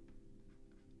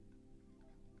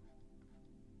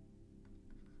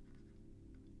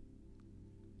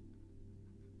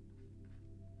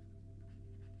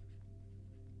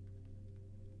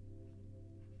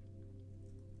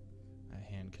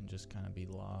 can just kind of be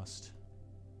lost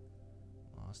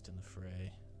in the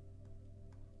fray.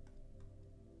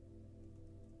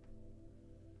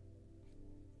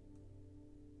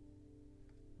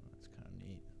 Oh, that's kind of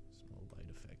neat. Some little light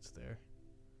effects there.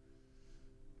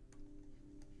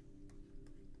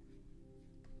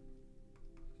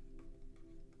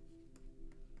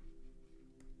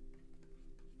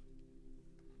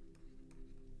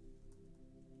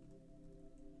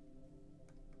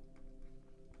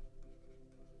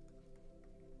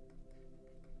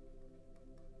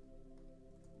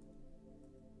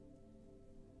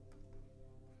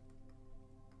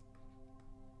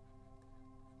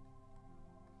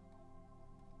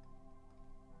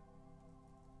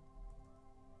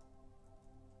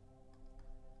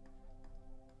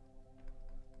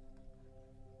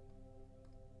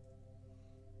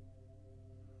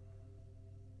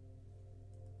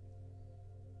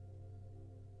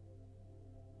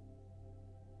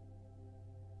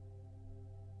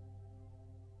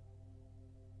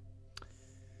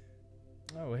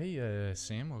 Oh, hey,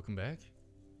 Sam, welcome back.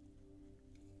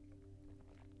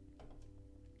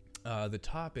 The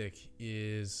topic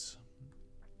is,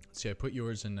 see, I put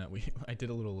yours in that. I did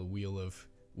a little Wheel of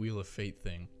Fate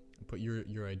thing. I put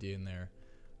your idea in there.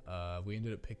 We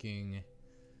ended up picking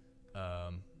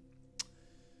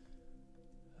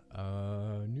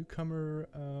newcomer,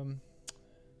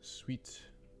 Sweet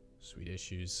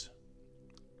Issues.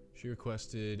 She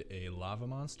requested a lava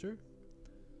monster.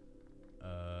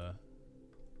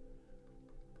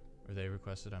 Or they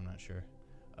requested, I'm not sure.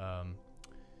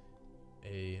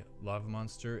 A lava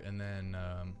monster, and then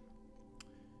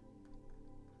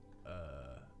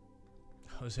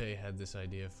Jose had this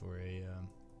idea for a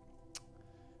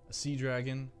sea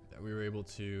dragon that we were able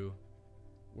to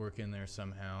work in there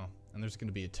somehow. And there's going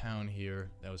to be a town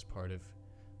here that was part of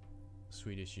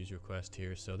Sweet Issues request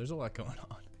here, so there's a lot going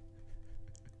on.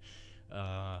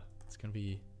 It's going to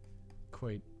be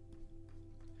quite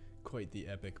the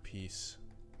epic piece.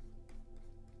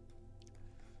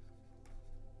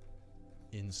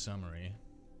 In summary,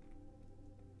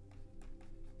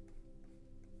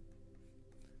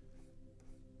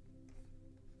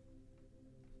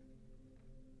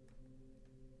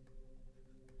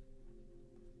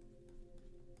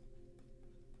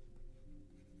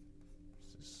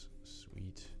 this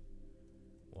sweet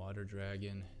water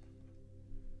dragon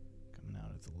coming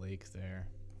out of the lake there.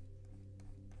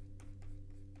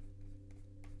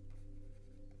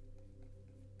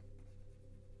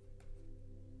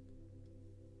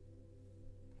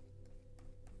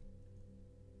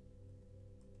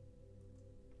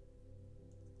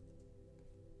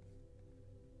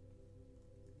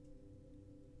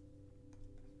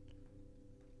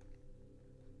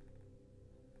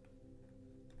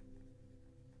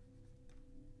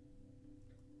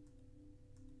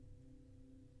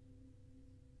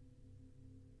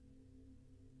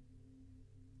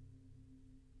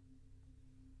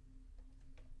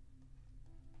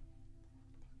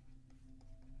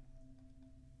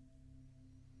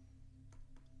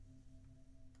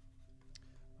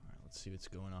 Let's see what's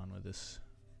going on with this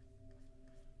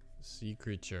sea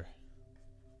creature.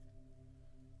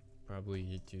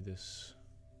 Probably do this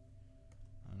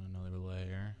on another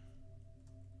layer,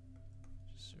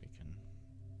 just so we can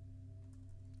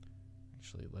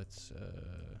actually let's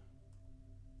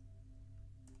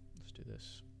do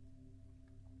this.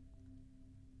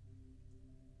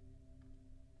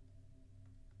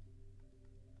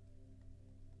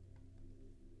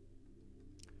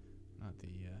 Not the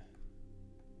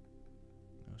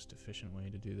most efficient way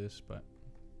to do this, but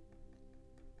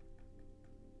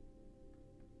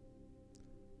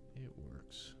it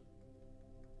works.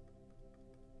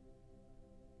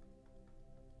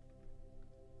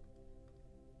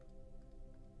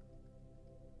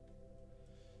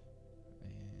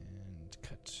 And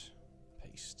cut,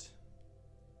 paste.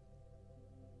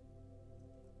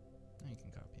 Now you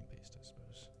can copy and paste, I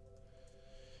suppose.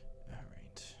 All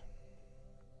right.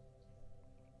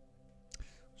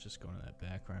 Let's just go into that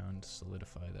background,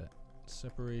 solidify that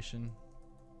separation.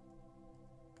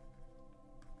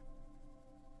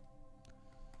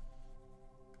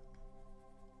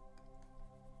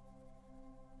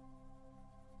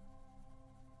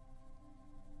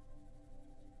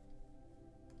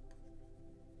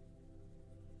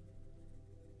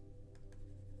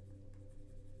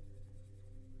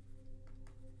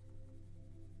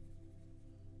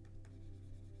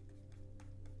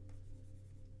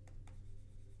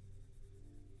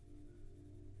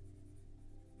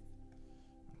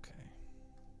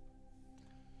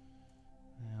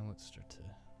 Let's start to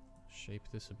shape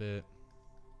this a bit.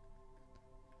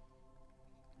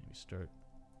 Maybe start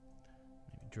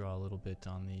draw a little bit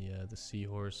on the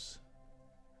seahorse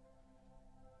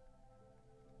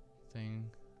thing.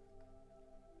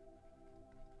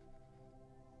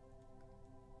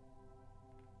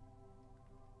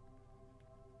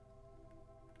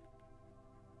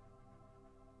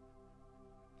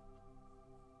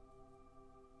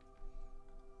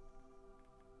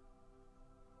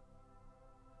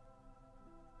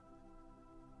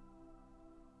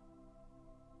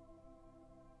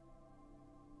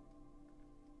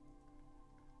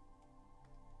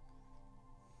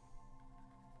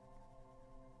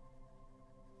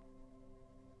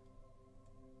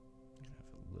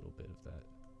 That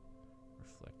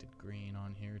reflected green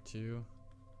on here too.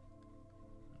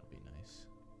 That'll be nice.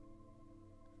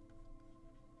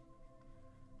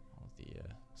 All the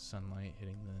sunlight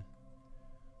hitting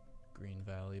the green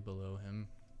valley below him.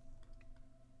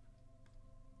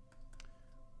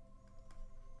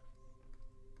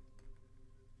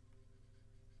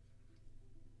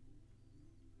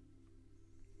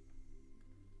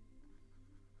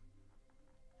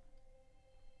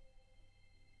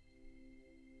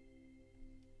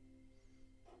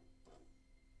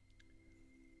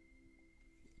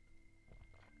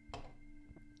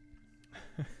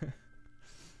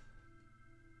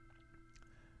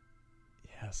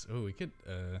 Yes. Oh, we could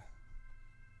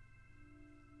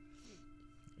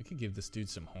give this dude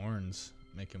some horns,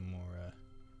 make him more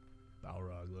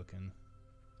Balrog looking.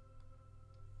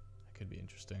 That could be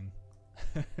interesting.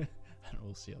 I don't know,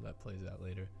 we'll see how that plays out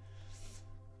later.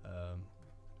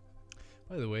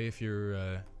 By the way, if you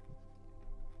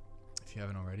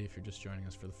haven't already, if you're just joining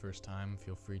us for the first time,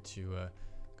 feel free to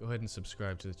go ahead and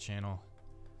subscribe to the channel.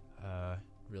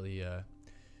 Really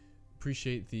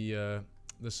appreciate the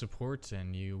support,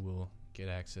 and you will get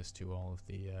access to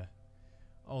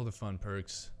all the fun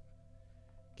perks.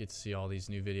 Get to see all these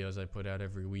new videos I put out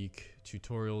every week,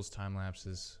 tutorials, time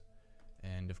lapses,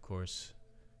 and of course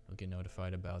you'll get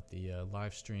notified about the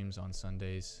live streams on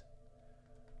Sundays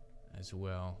as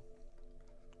well.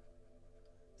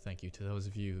 Thank you to those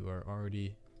of you who are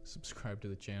already subscribed to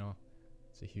the channel.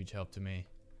 It's a huge help to me,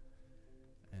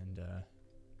 and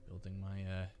building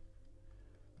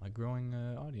my growing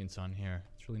audience on here.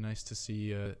 It's really nice to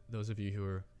see those of you who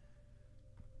are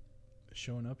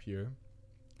showing up here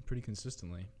pretty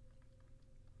consistently.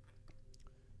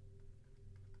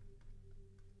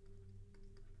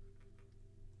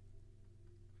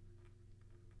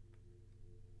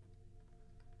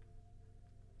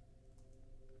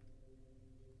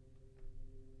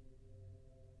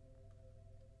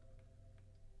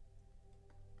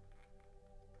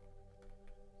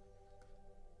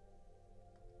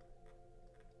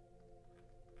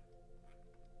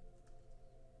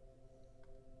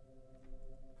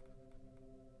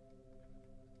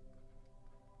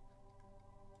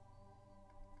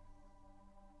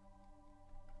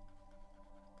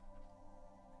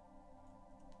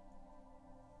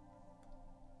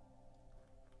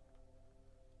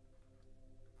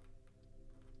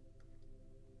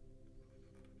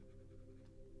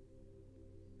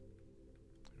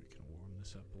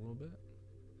 This up a little bit.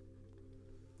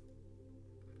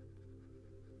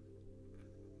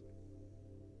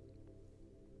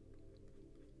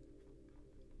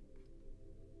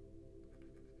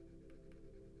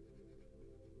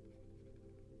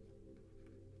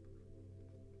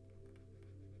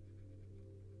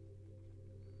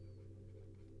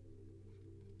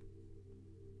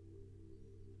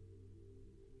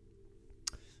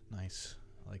 Nice.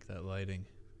 I like that lighting.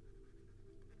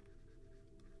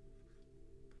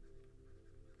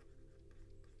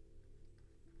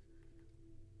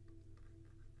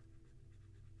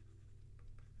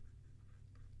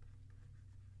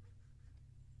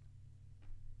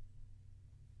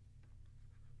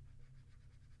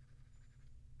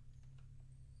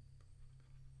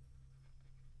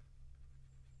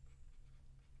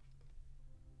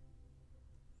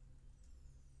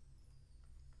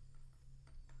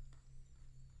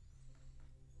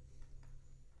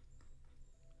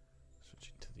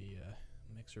 Switching to the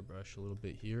mixer brush a little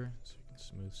bit here so we can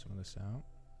smooth some of this out.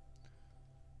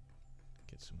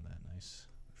 Get some of that nice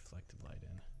reflected light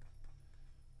in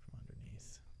from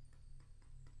underneath.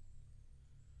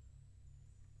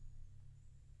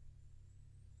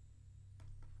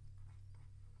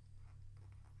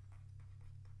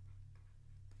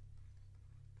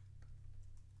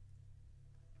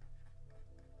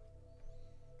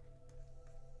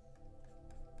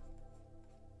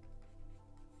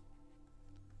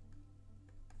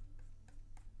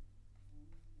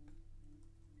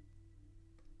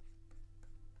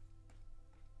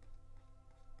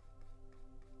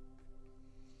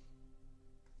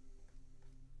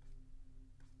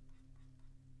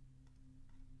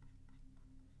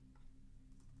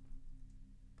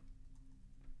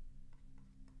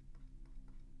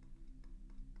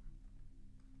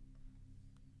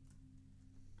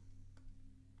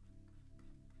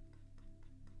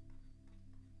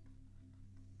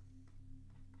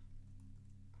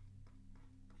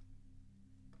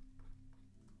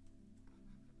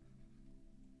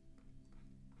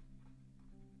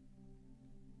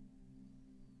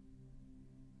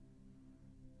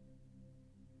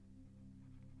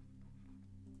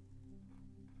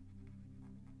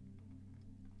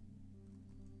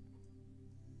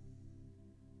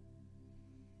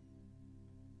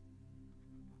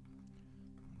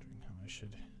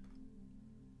 should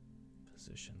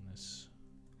position this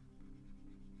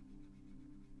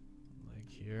leg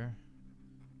here.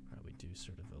 Probably do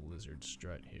sort of a lizard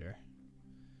strut here.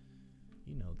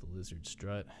 You know the lizard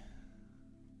strut.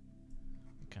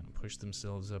 Kind of push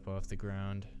themselves up off the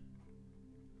ground.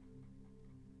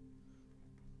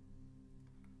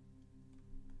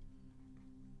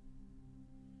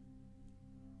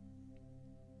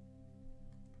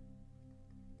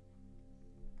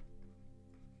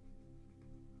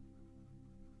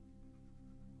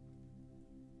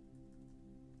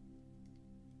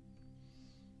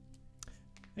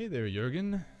 Hey there,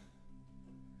 Jurgen.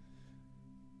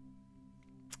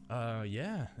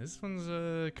 Yeah, this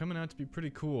one's coming out to be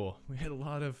pretty cool. We had a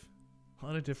lot of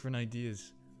different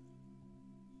ideas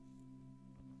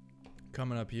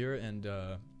coming up here, and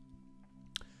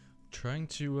trying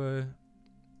to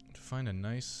find a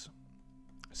nice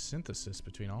synthesis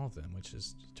between all of them, which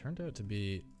has turned out to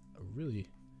be a really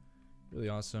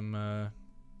awesome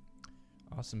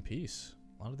awesome piece.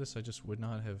 A lot of this I just would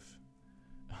not have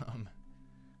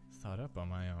thought up on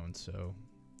my own, so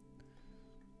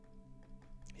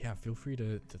yeah, feel free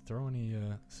to throw any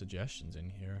suggestions in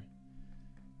here.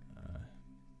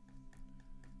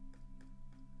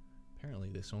 Apparently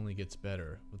this only gets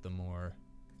better with the more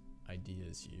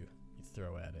ideas you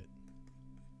throw at it.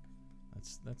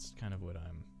 That's kind of what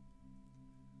I'm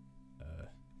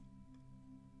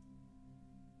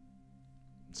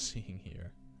seeing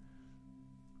here.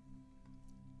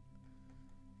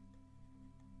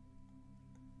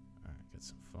 Alright, got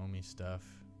some foamy stuff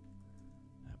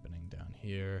happening down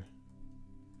here.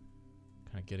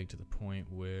 Kind of getting to the point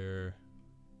where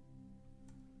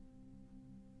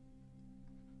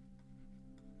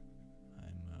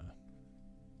I'm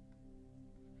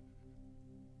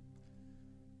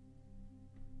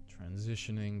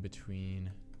transitioning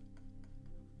between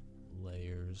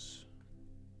layers.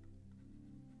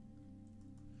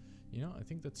 You know, I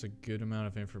think that's a good amount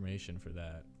of information for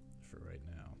that for right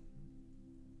now.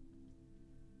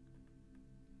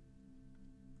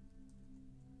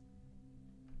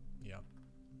 Yep.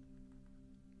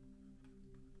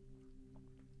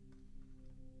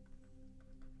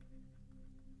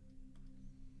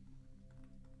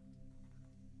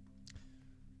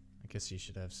 I guess he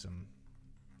should have some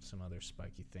other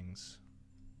spiky things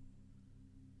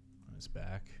on his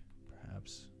back,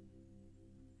 perhaps.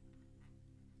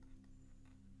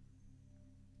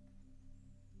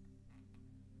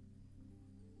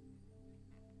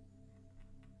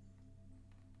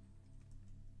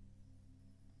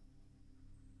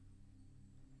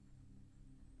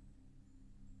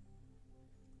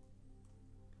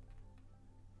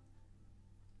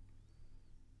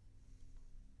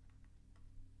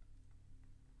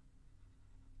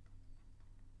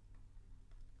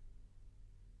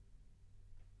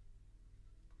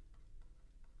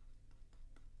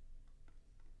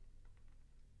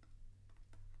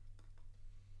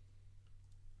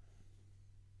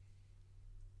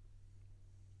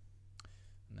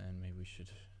 And then maybe we should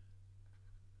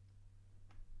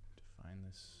define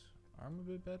this arm a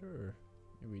bit better, or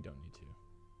maybe we don't need to.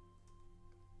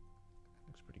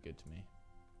 Looks pretty good to me.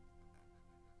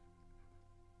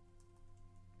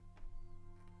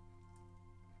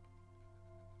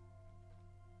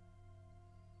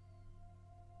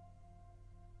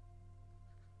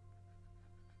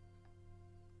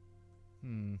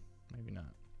 Maybe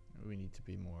not. Maybe we need to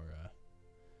be more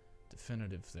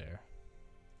definitive there.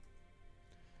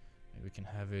 Maybe we can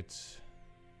have it sort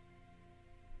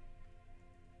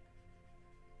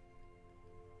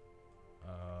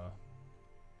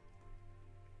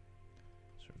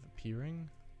of appearing.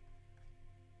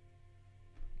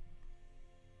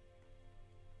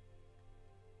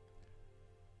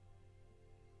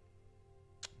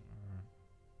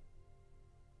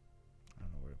 I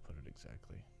don't know where to put it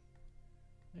exactly.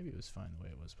 Maybe it was fine the way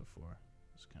it was before.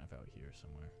 It's kind of out here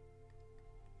somewhere.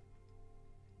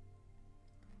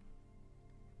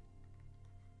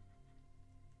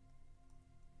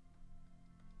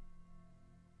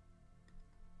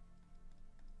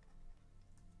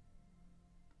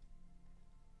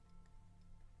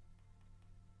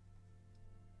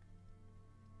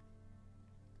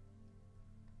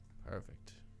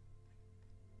 Perfect.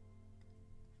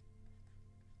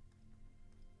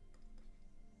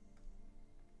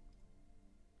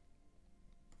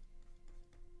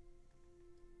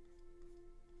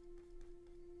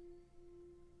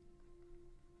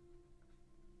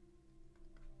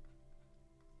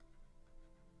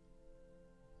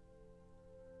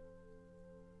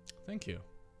 Thank you.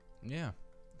 Yeah,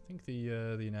 I think the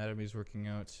anatomy is working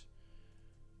out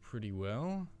pretty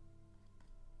well.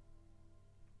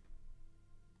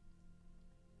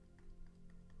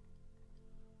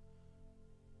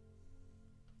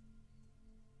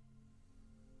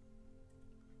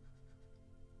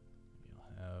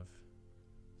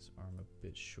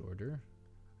 bit shorter.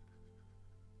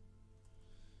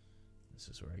 This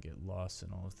is where I get lost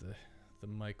in all of the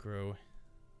micro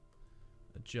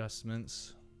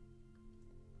adjustments.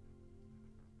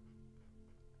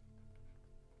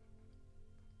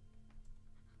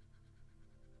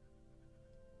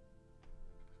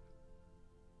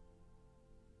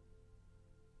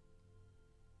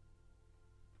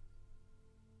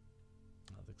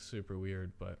 That looks super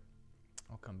weird, but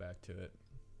I'll come back to it.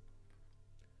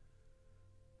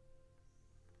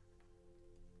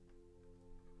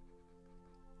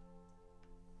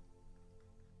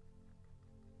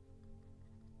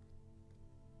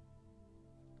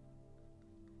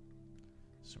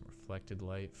 Some reflected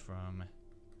light from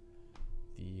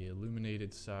the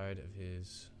illuminated side of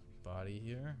his body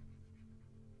here.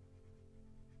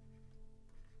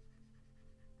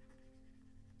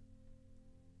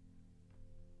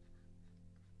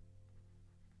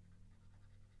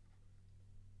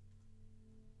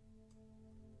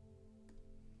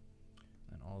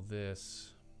 And all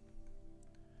this,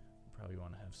 probably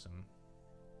want to have some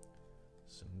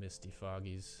misty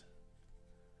foggies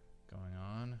going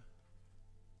on.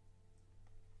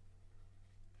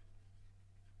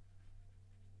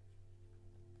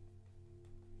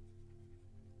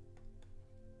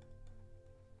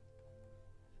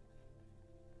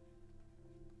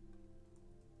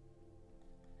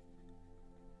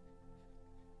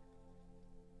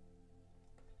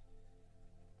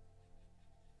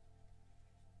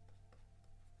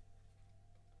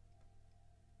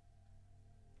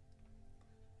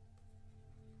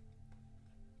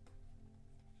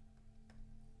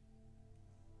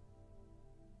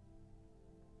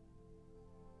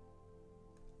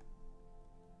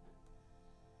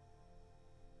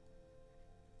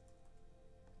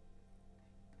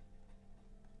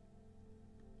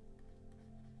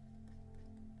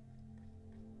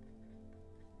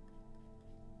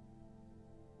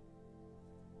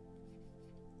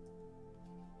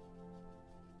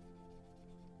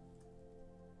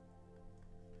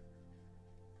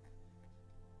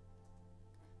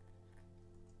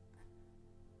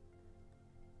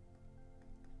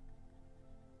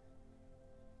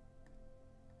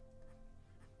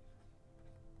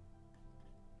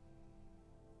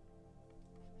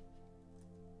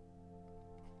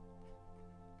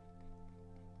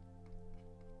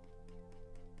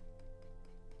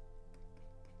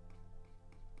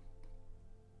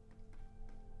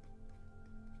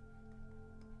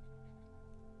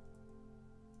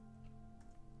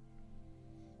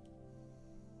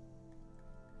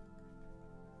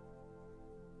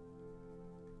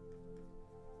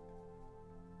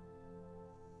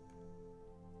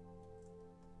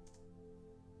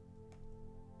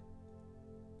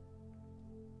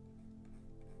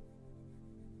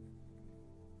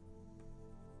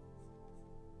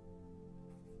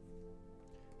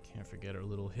 Can't forget our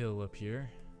little hill up here,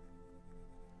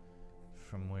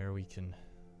 from where we can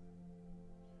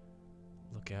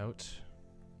look out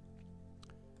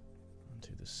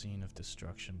onto the scene of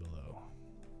destruction below.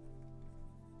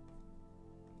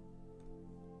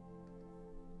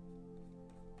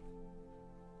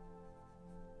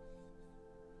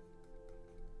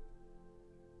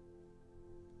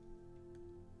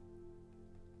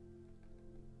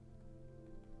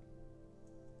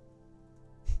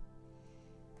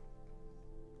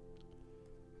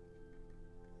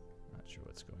 Not sure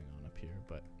what's going on up here,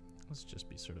 but let's just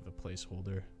be sort of a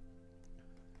placeholder.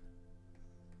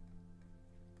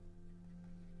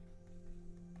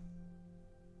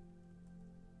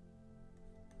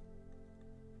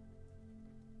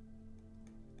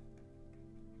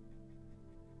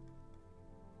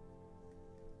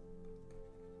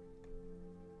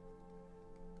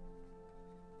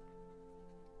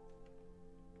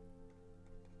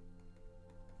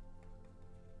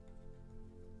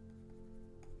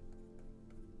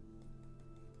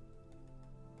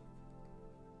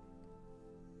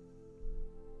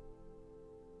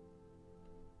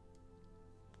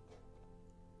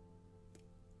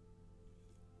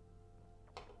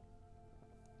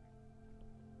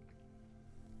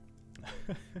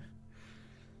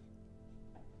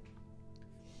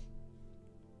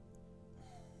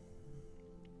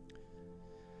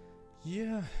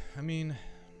 Yeah, I mean,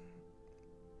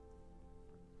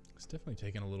 it's definitely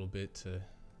taken a little bit to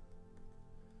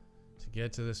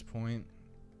get to this point,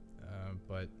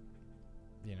 but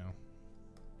you know,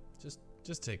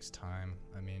 just takes time.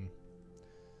 I mean,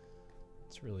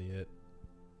 that's really it.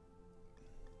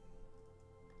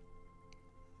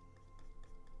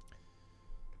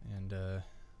 And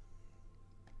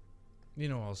you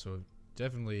know, also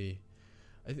definitely,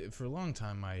 for a long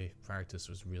time my practice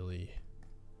was really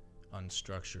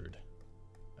unstructured.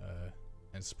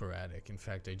 and sporadic. In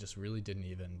fact, I just really didn't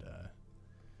even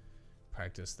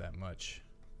practice that much,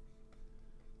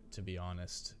 to be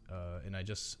honest. And I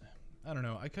don't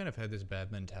know, I kind of had this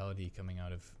bad mentality coming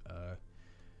out of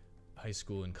high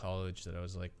school and college that I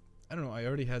was like, I don't know, I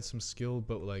already had some skill,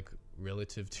 but like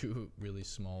relative to a really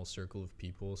small circle of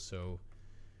people, so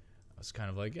I was kind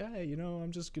of like, yeah, you know,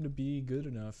 I'm just gonna be good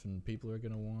enough and people are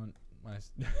gonna want my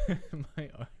my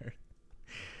art.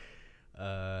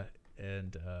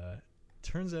 And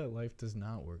turns out life does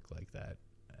not work like that,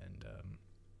 and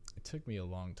it took me a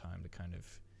long time to kind of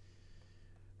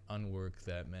unwork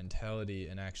that mentality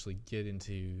and actually get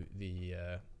into the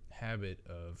habit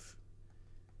of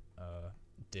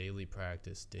daily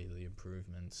practice, daily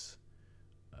improvements,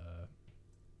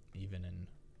 even in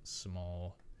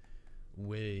small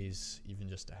ways, even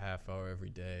just a half hour every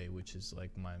day, which is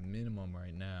like my minimum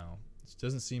right now. It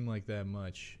doesn't seem like that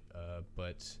much,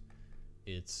 but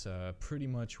it's pretty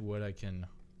much what I can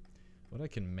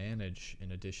manage,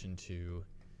 in addition to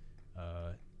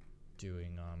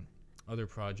doing other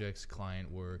projects,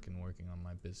 client work, and working on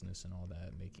my business and all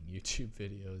that, making YouTube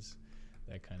videos,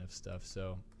 that kind of stuff.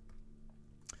 So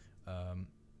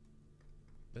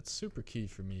that's super key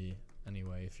for me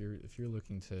anyway. If you're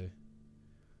looking to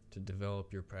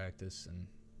develop your practice and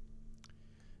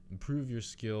improve your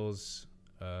skills,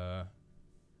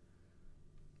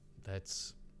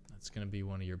 that's going to be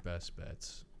one of your best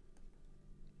bets.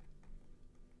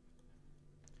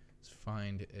 Just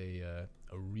find a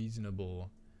reasonable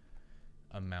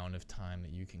amount of time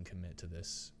that you can commit to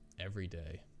this every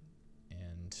day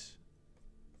and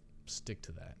stick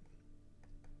to that.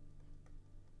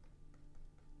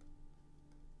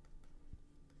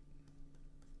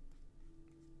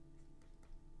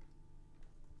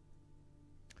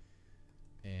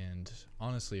 And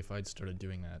honestly, if I'd started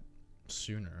doing that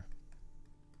sooner,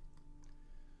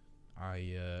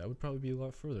 I would probably be a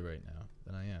lot further right now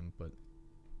than I am, but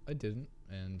I didn't,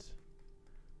 and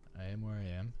I am where I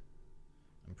am.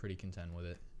 I'm pretty content with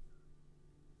it.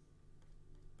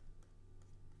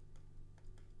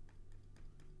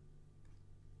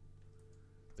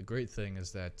 The great thing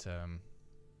is that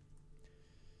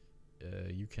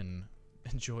you can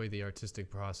enjoy the artistic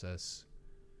process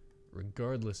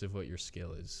regardless of what your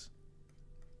skill is.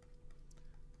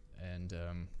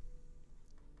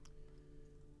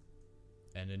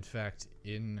 And in fact,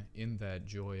 in that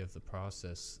joy of the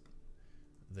process,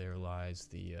 there lies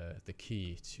the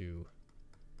key to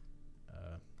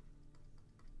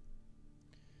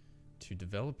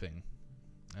developing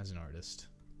as an artist.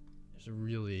 There's a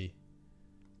really,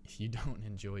 if you don't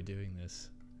enjoy doing this,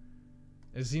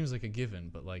 it seems like a given,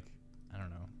 but like, I don't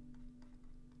know.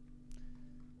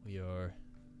 We are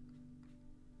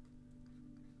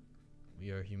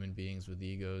human beings with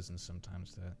egos, and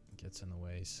sometimes that gets in the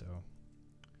way. So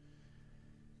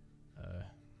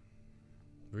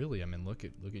really, I mean, look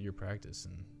at your practice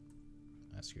and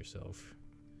ask yourself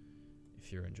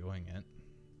if you're enjoying it,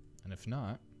 and if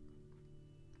not,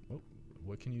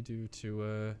 what can you do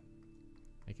to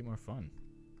make it more fun?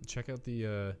 Check out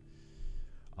the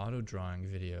auto drawing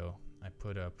video I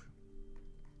put up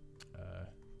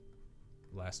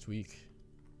last week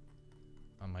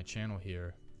on my channel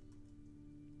here.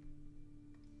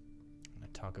 I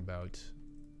talk about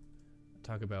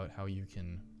how you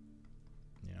can,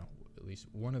 you know, at least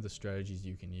one of the strategies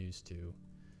you can use to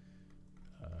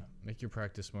make your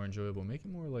practice more enjoyable, make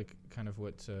it more like kind of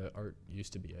what art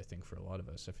used to be. I think for a lot of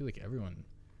us, I feel like everyone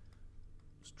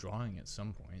was drawing at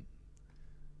some point,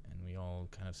 and we all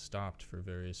kind of stopped for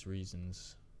various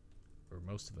reasons, or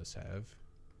most of us have.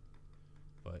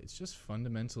 But it's just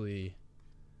fundamentally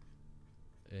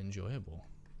enjoyable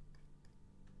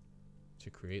to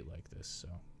create like this. So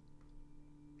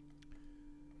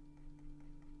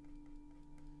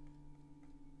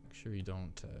make sure you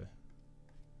don't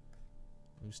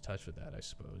lose touch with that, I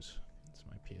suppose. That's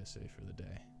my PSA for the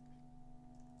day.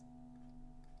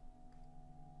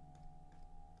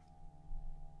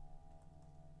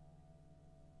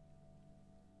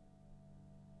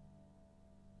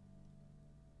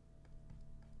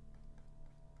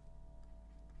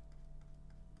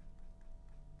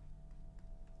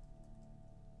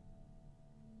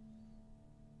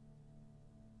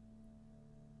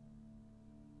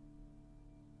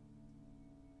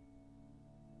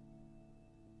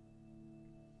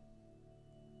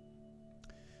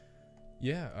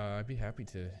 Yeah, I'd be happy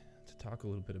to talk a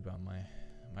little bit about my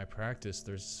practice.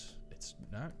 It's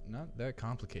not that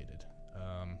complicated.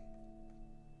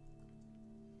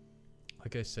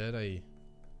 Like I said, I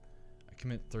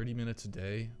commit 30 minutes a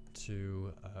day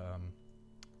to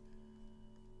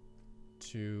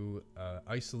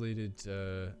isolated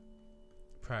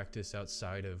practice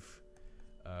outside of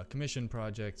commission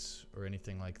projects or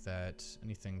anything like that.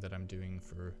 Anything that I'm doing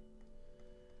for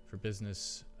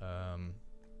business,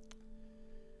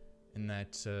 and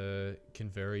that can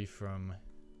vary from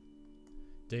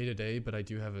day to day. But I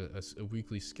do have a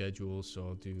weekly schedule, so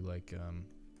I'll do like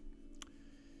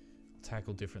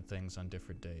tackle different things on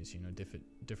different days. You know,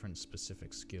 different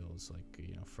specific skills. Like,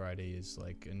 you know, Friday is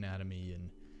like anatomy and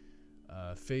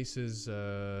faces.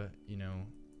 You know,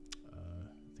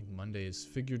 I think Monday is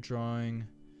figure drawing.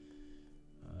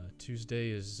 Tuesday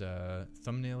is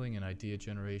thumbnailing and idea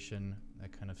generation,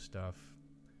 that kind of stuff.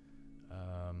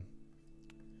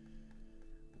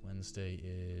 Wednesday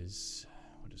is,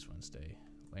 what is Wednesday?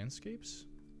 Landscapes,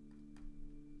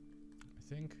 I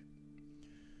think.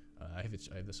 I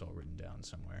have this all written down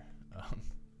somewhere.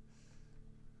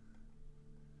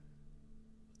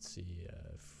 Let's see.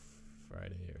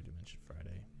 Friday, I already mentioned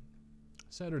Friday.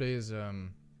 Saturday is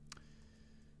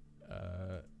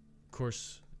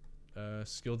course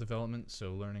skill development,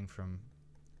 so learning from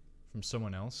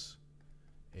someone else.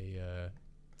 I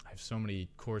have so many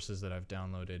courses that I've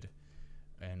downloaded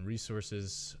and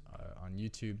resources on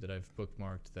YouTube that I've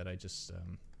bookmarked that I just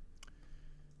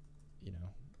you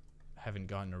know, haven't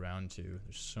gotten around to.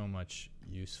 There's so much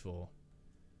useful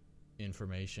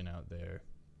information out there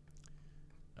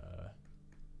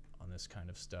on this kind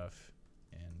of stuff,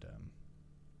 and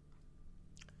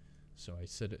so I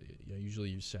said I usually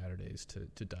use Saturdays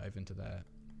to dive into that,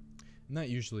 and that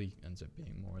usually ends up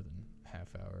being more than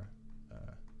half hour.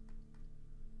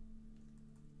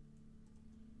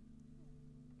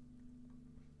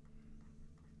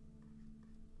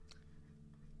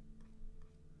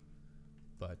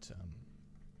 But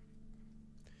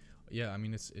yeah, I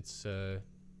mean, it's I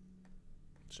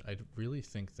really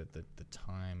think that the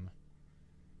time,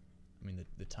 I mean,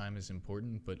 the time is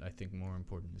important, but I think more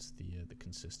important is the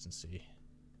consistency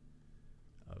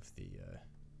of the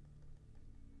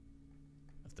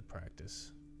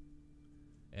practice,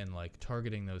 and like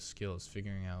targeting those skills,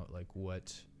 figuring out like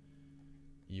what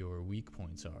your weak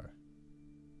points are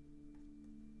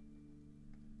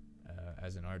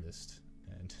as an artist,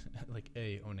 and like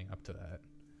owning up to that,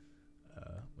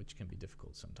 which can be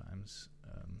difficult sometimes,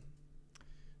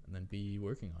 and then B,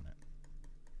 working on it.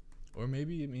 Or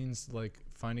maybe it means like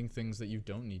finding things that you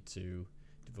don't need to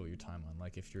devote your time on.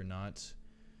 Like if you're not,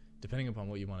 depending upon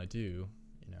what you want to do,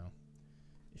 you know,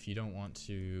 if you don't want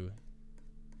to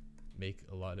make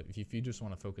a lot of, if you just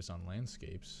want to focus on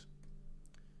landscapes,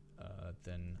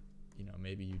 then, you know,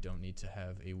 maybe you don't need to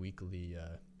have a weekly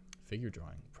figure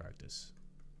drawing practice.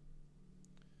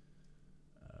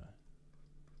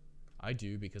 I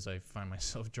do, because I find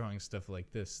myself drawing stuff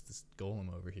like this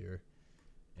golem over here,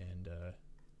 and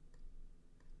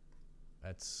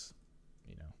that's,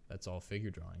 you know, that's all figure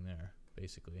drawing there,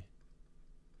 basically,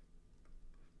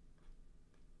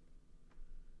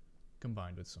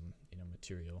 combined with some, you know,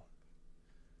 material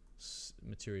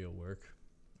work.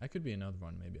 That could be another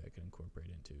one maybe I could incorporate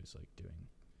into, is like doing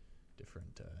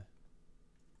different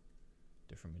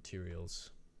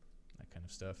materials, that kind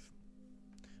of stuff.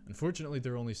 Unfortunately,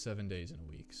 there are only 7 days in a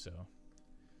week, so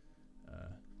there's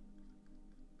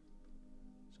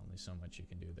only so much you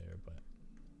can do there, but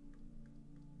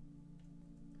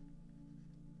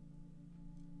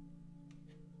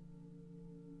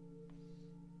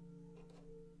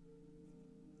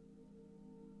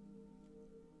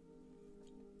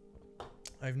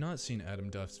I've not seen Adam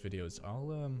Duff's videos.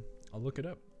 I'll look it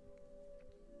up.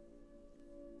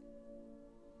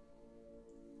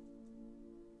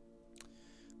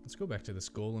 Let's go back to this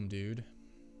golem dude.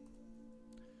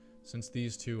 Since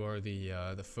these two are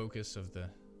the focus of the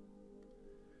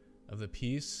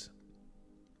piece,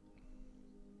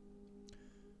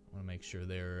 I want to make sure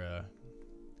they're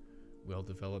well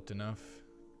developed enough.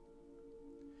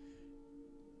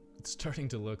 It's starting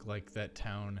to look like that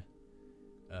town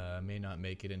may not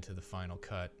make it into the final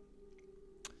cut,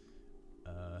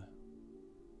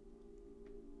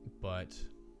 but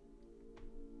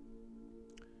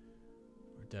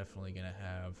we're definitely gonna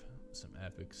have some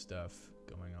epic stuff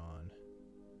going on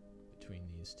between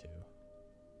these two.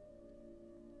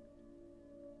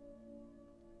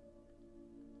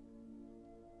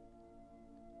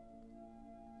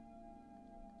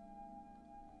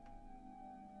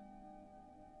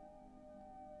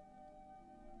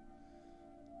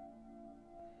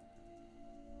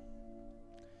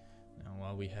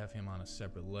 While we have him on a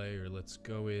separate layer, let's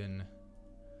go in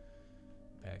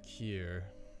back here.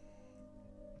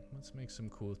 Let's make some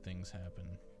cool things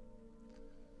happen.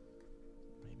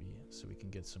 Maybe so we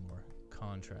can get some more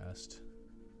contrast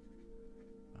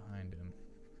behind him.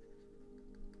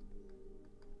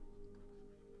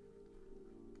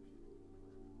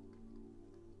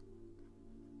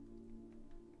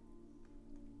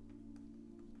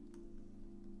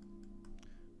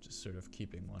 just sort of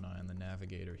keeping one eye on the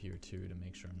navigator here too to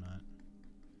make sure I'm not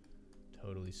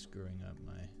totally screwing up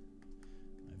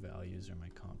my values or my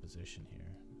composition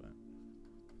here, but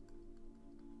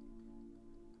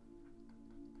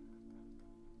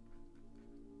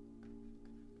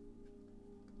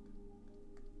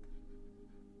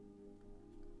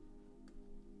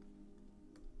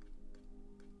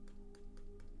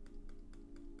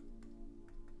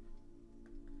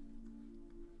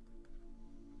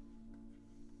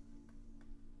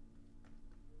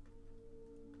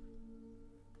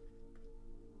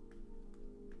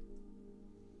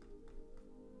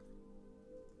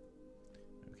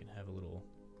have a little,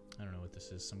 I don't know what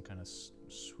this is, some kind of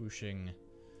swooshing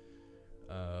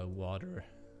water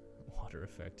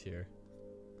effect here.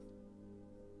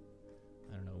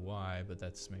 I don't know why, but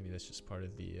maybe that's just part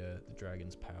of the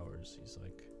dragon's powers. He's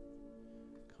like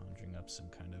conjuring up some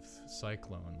kind of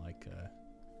cyclone, like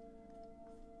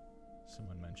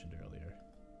someone mentioned earlier.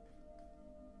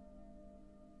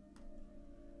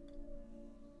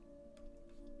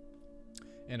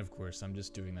 And of course, I'm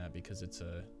just doing that because it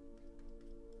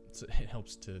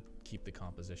helps to keep the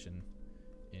composition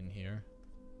in here.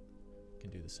 Can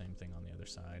do the same thing on the other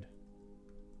side.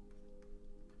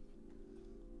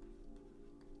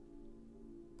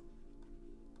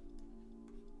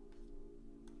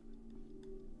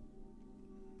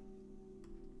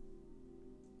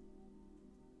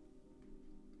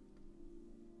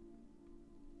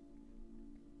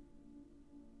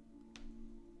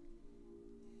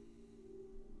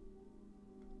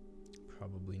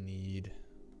 Probably need...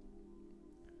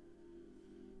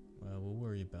 Well, we'll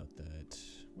worry about that.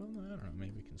 Well, no, I don't know.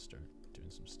 Maybe we can start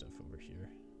doing some stuff over here.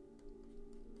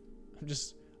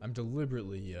 I'm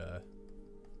deliberately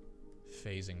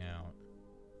phasing out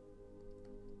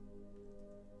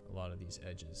a lot of these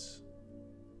edges.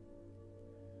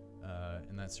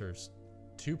 And that serves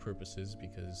two purposes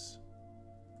because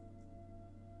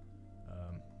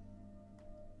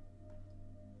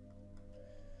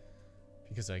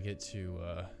I get to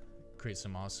create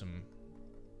some awesome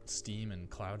steam and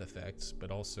cloud effects,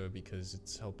 but also because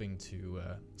it's helping to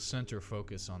center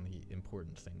focus on the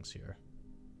important things here.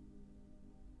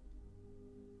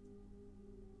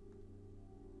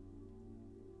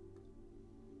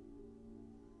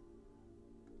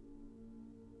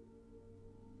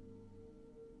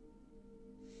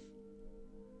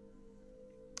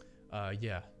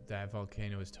 Yeah, that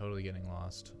volcano is totally getting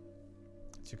lost.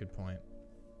 That's a good point.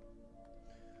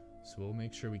 So we'll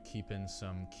make sure we keep in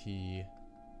some key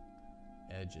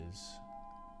edges.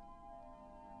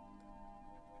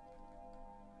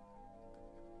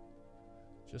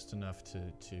 Just enough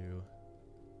to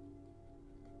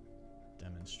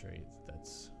demonstrate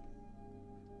that's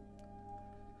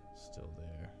still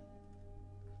there.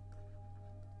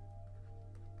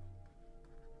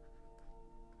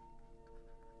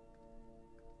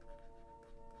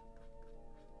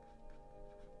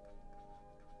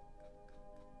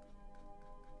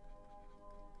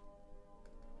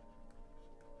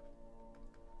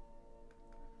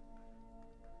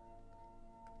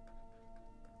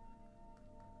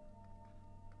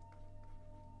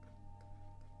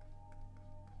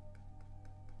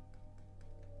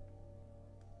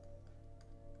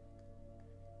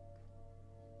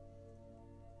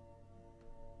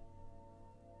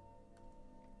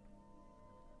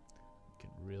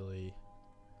 Really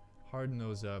harden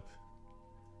those up,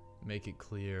 make it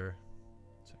clear.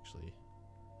 Let's actually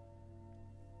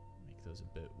make those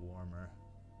a bit warmer.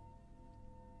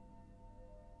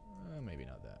 Maybe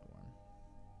not that warm.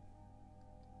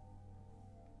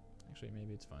 Actually,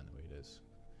 maybe it's fine the way it is.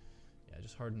 Yeah,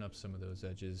 just harden up some of those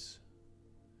edges.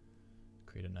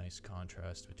 Create a nice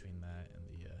contrast between that and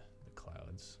the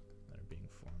clouds that are being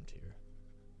formed here.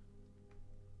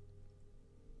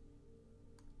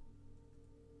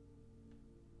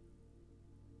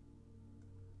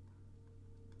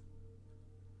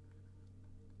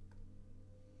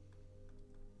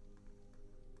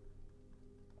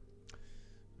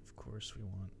 Of course, we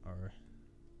want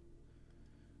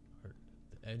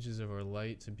the edges of our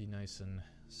light to be nice and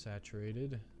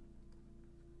saturated.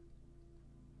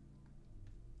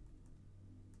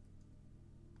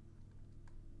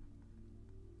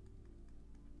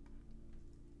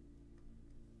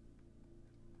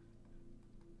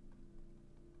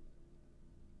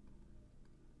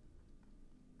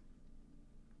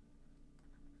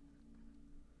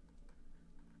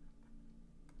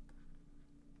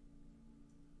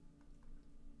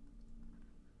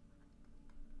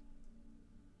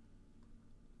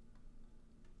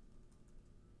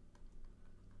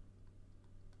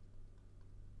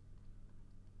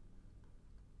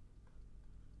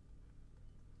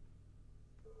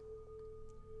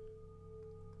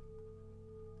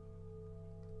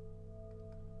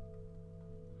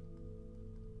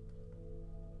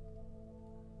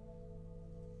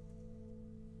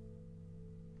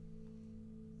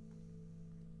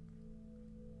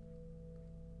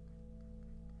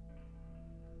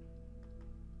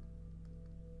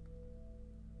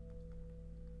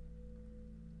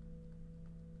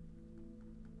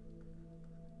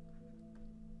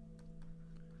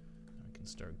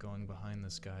 start going behind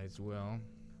this guy as well,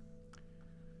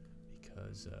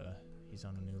 because he's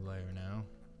on a new layer now.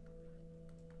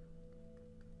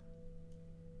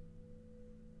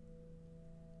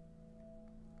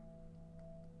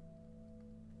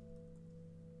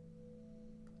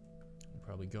 I'll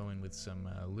probably go in with some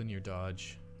linear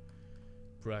dodge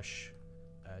brush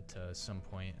at some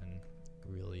point and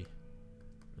really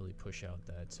push out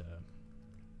that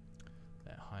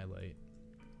that highlight.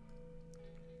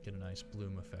 Get a nice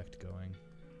bloom effect going.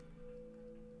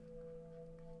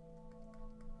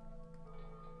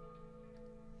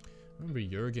 I remember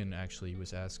Jurgen actually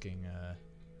was asking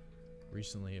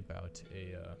recently about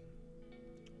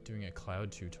doing a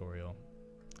cloud tutorial,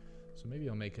 so maybe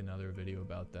I'll make another video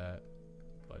about that.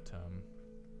 But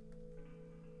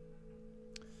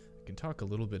I can talk a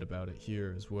little bit about it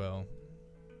here as well.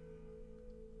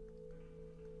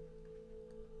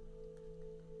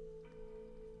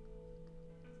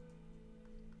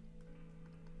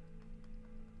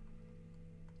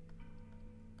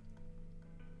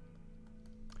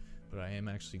 But I am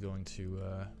actually going to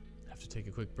have to take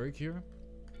a quick break here.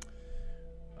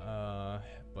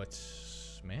 But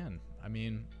man, I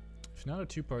mean, if not a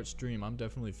two-part stream, I'm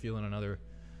definitely feeling another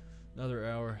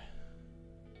hour,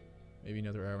 maybe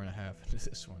another hour and a half into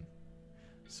this one.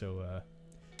 So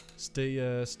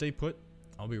stay put.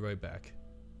 I'll be right back.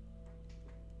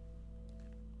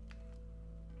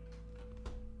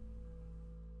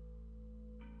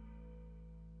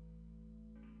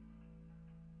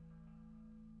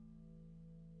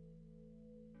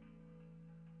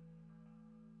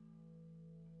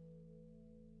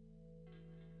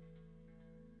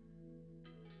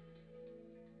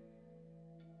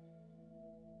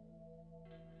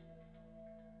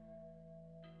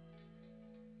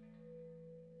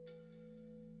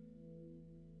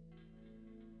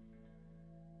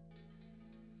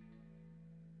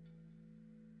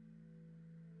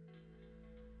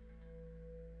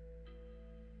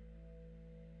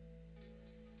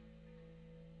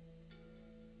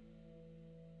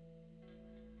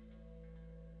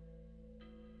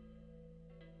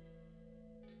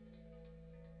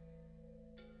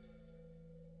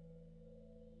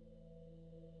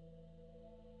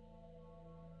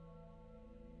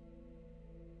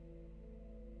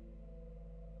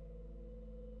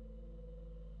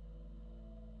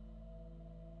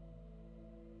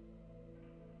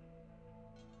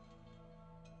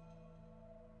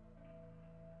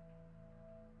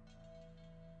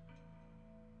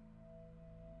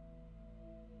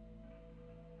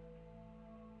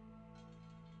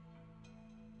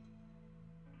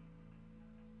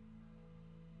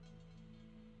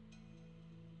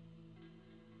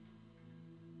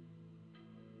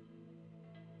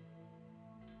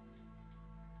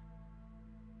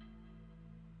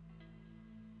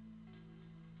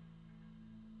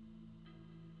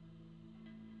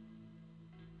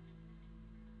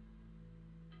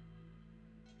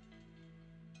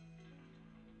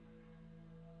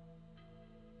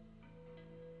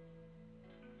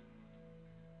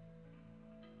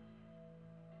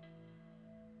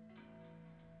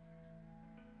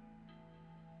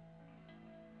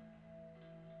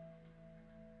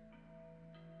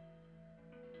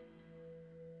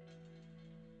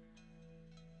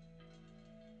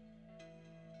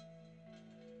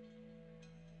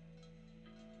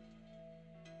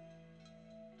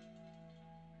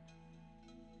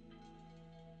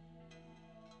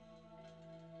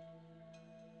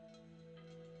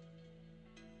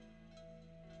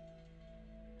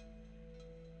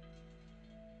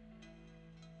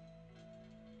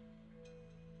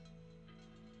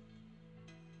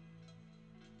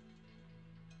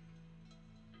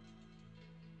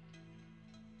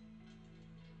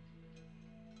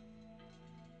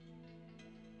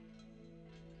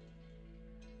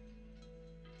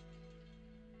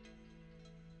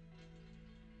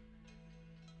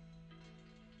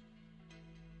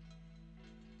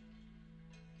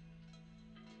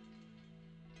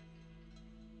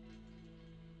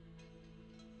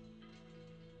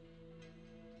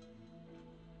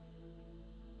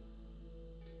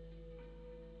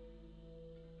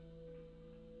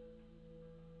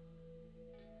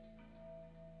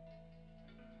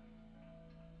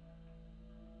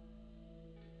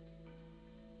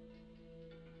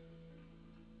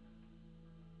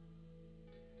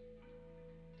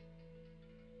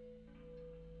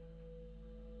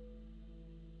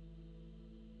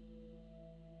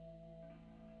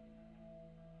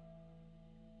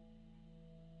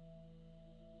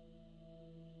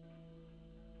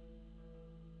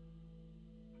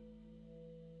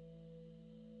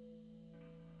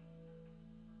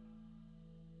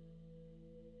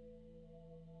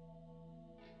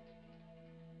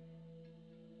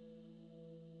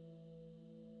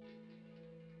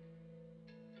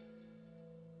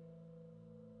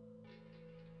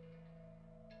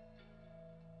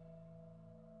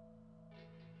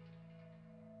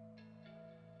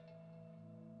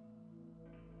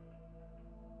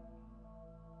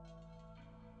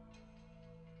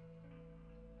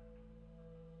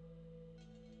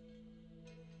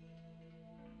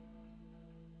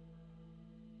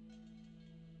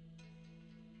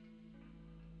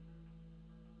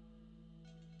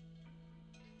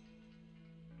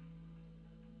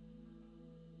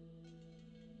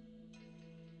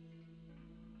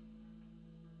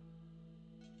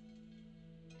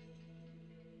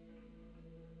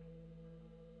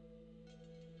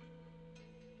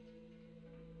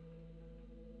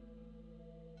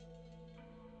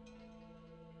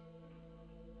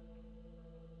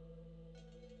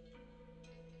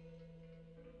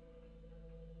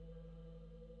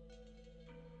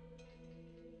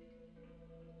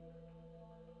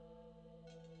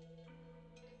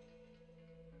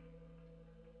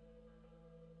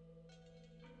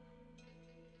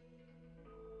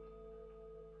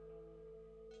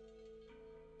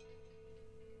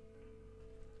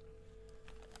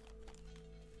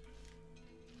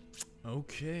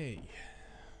 Okay.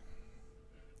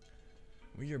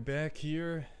 We are back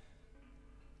here.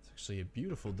 It's actually a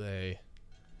beautiful day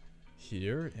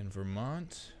here in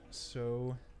Vermont,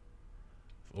 so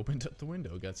I've opened up the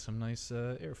window, got some nice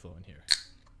airflow in here.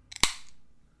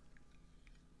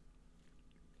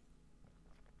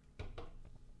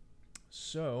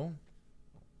 So,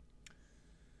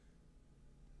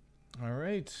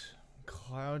 alright,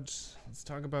 clouds. Let's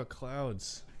talk about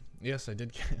clouds. Yes, I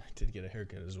did get a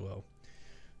haircut as well.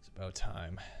 It's about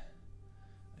time,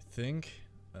 I think.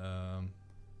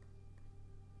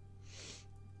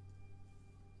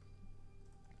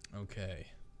 Okay,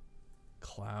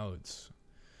 clouds.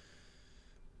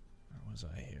 Where was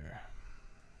I here?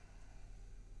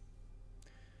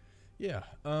 Yeah,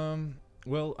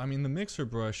 well, I mean, the mixer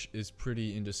brush is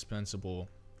pretty indispensable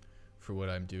for what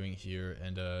I'm doing here,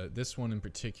 and this one in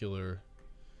particular,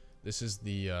 this is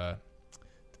the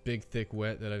big thick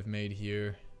wet that I've made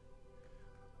here,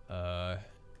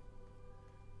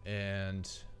 and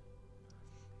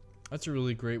that's a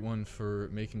really great one for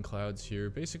making clouds here.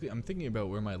 Basically, I'm thinking about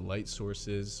where my light source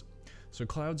is. So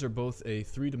clouds are both a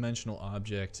three-dimensional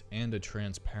object and a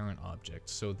transparent object,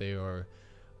 so they are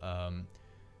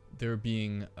they're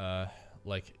being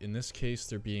like in this case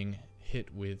they're being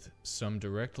hit with some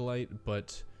direct light,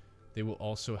 but they will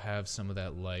also have some of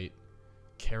that light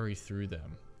carry through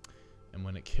them, and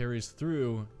when it carries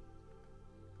through,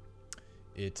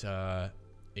 it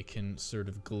can sort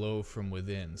of glow from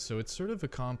within. So it's sort of a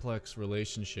complex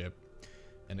relationship,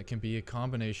 and it can be a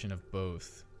combination of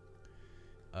both.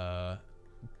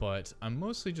 But I'm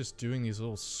mostly just doing these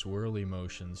little swirly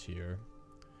motions here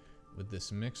with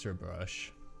this mixer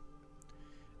brush,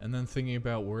 and then thinking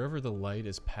about wherever the light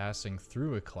is passing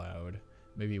through a cloud,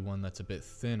 maybe one that's a bit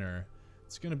thinner,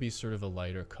 it's going to be sort of a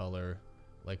lighter color,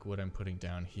 like what I'm putting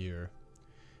down here.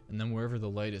 And then wherever the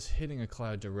light is hitting a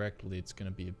cloud directly, it's going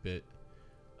to be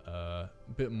a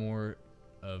bit more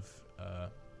of a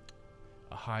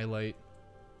highlight,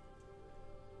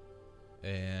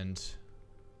 and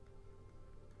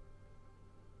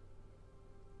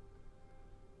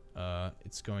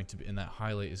it's going to be, and that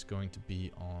highlight is going to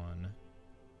be on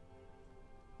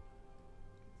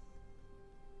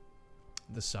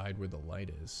the side where the light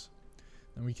is.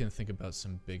 Then we can think about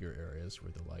some bigger areas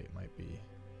where the light might be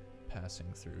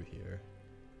passing through here.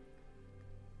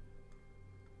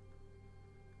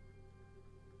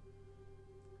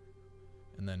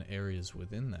 And then areas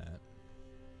within that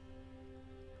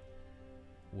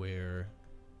where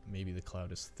maybe the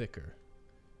cloud is thicker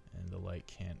and the light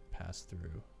can't pass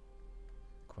through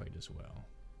quite as well.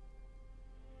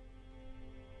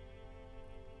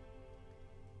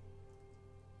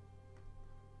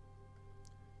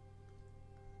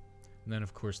 And then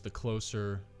of course, the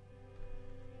closer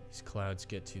these clouds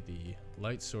get to the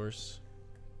light source,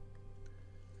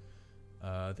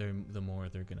 the more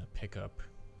they're gonna pick up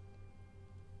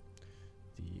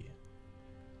the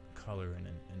color and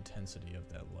intensity of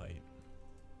that light.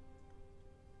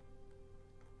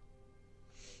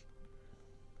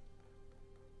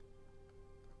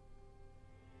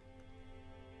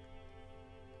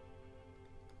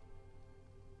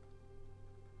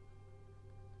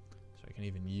 So I can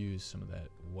even use some of that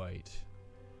white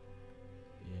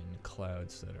in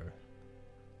clouds that are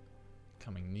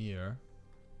coming near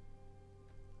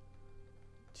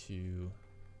to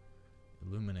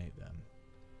illuminate them.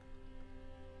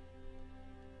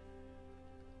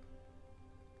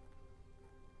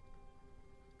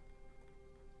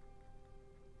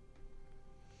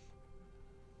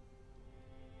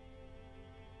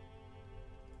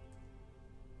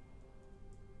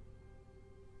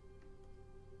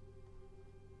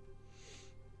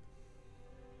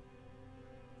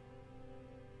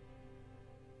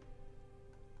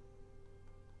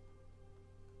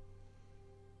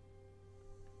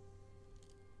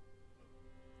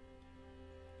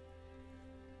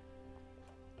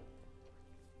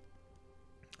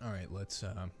 All right, let's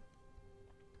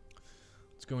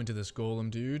go into this golem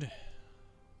dude.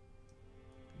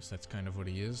 Guess that's kind of what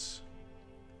he is.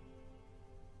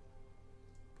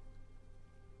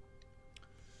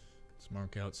 Let's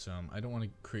mark out some. I don't want to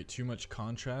create too much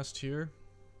contrast here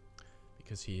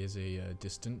because he is a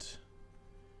distant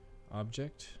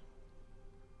object.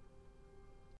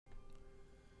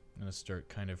 I'm gonna start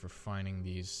kind of refining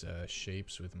these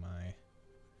shapes with my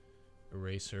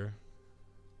eraser.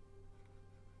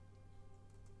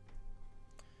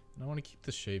 And I want to keep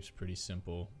the shapes pretty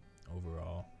simple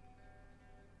overall,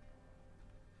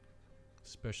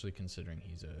 especially considering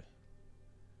he's a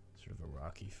sort of a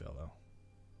rocky fellow.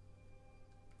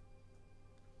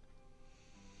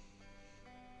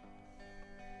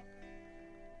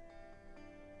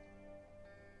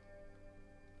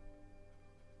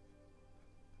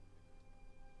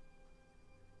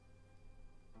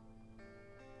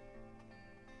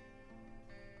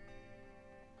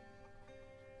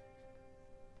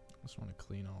 Just want to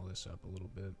clean all this up a little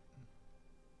bit.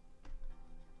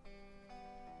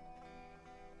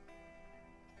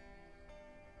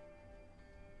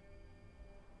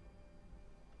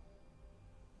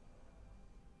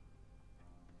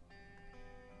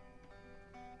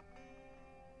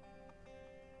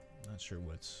 Not sure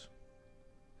what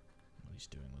he's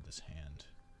doing with his hand.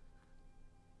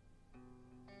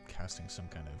 Casting some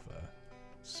kind of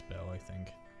spell, I think.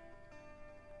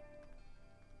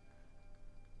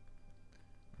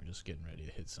 Or just getting ready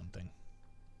to hit something.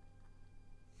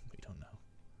 We don't know.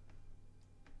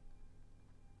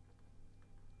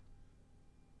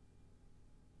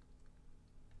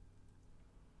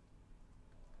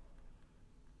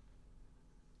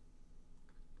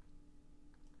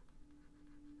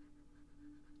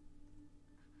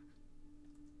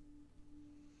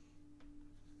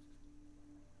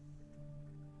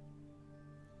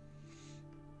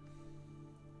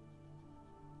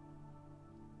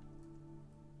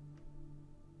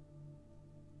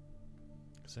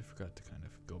 I forgot to kind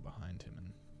of go behind him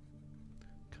and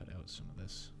cut out some of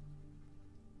this.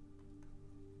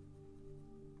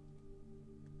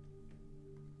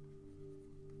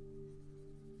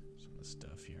 Some of the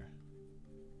stuff here.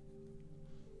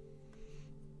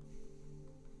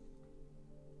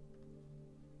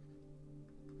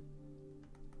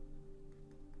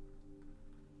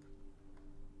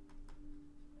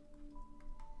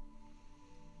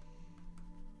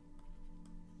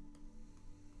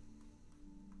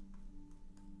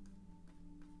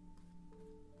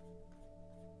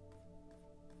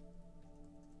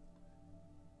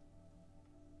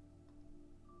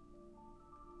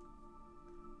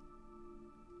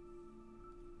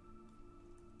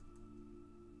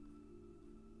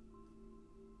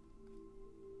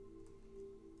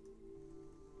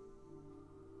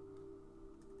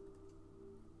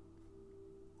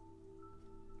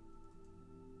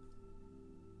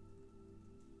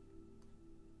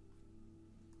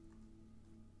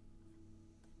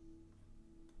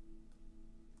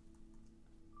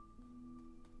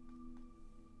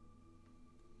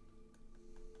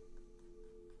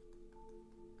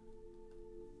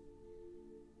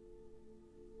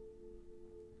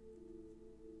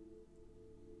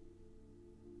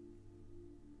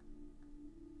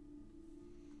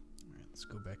 Let's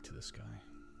go back to this guy.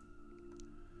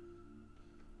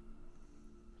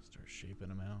 Start shaping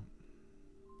him out.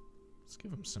 Let's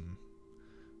give him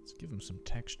some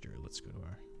texture. Let's go to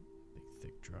our big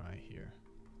thick dry here.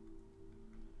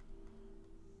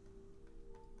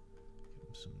 Give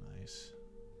him some nice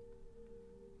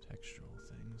textural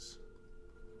things.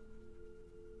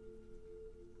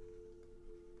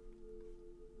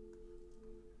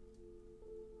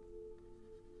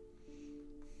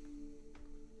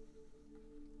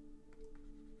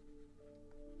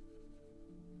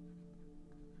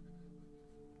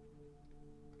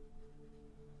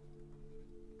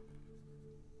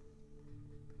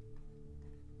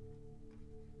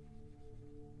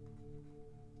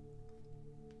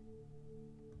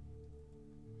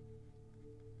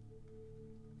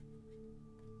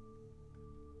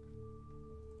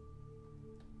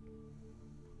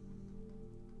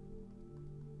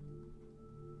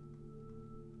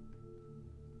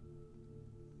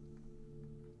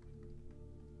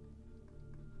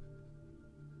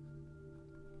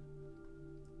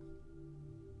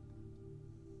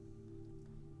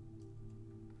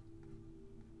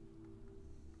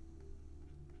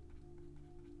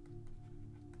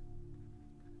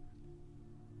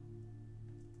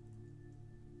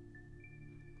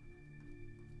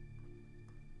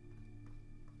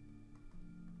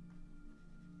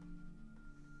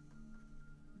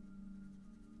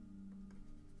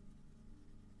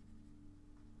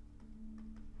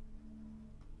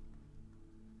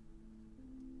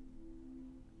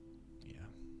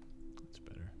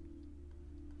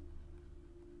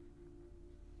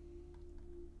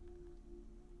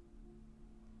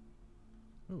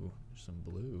 Ooh, there's some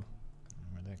blue. I don't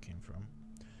know where that came from.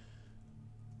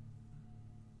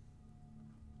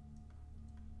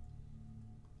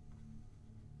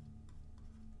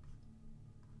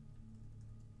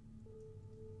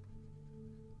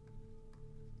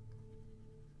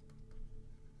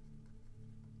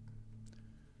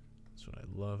 That's what I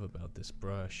love about this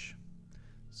brush.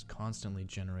 It's constantly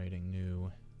generating new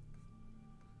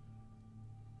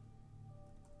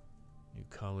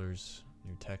colors,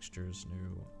 new textures,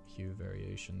 new hue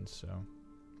variations, so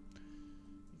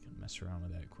you can mess around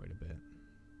with that quite a bit.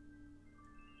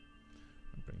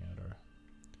 I'll bring out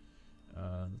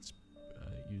our, let's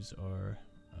use our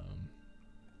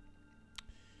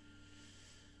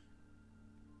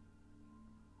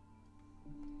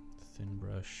thin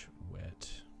brush wet.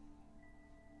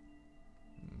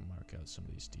 out some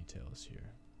of these details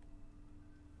here.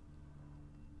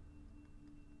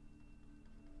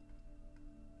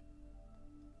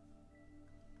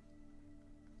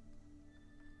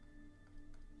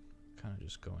 Kind of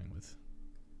just going with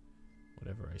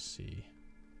whatever I see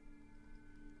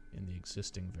in the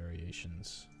existing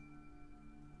variations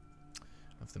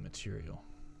of the material,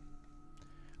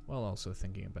 while also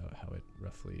thinking about how it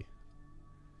roughly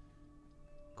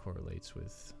correlates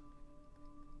with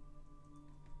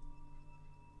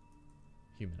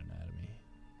human anatomy.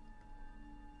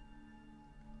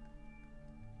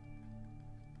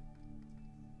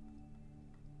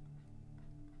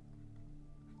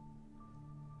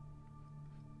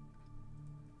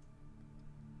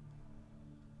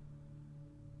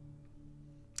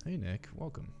 Hey Nick,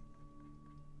 welcome.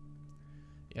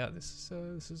 Yeah, this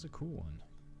is a cool one.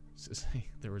 This is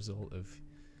the result of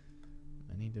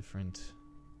many different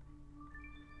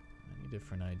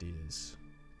ideas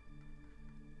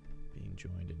being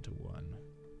joined into one.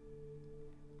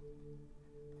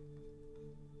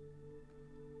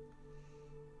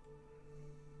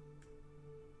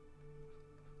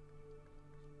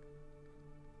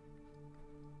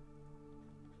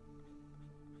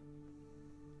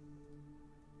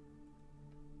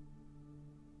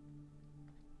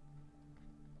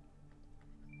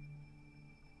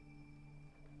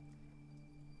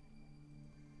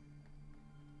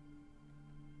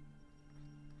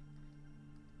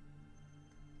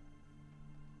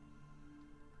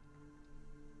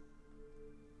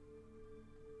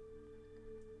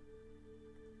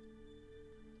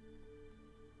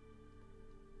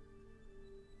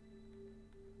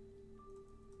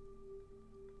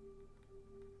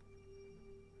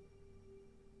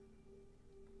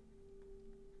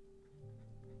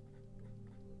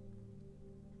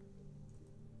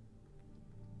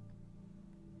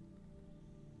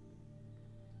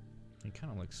 He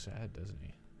kind of looks sad, doesn't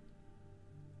he?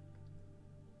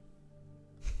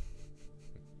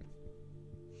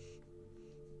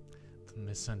 The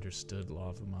misunderstood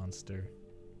lava monster.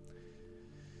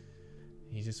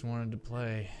 He just wanted to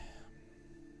play,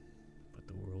 but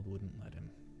the world wouldn't let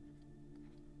him.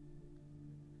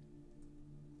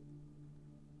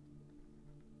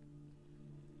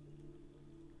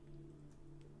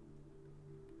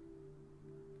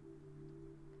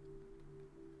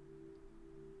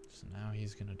 So now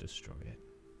he's gonna destroy it.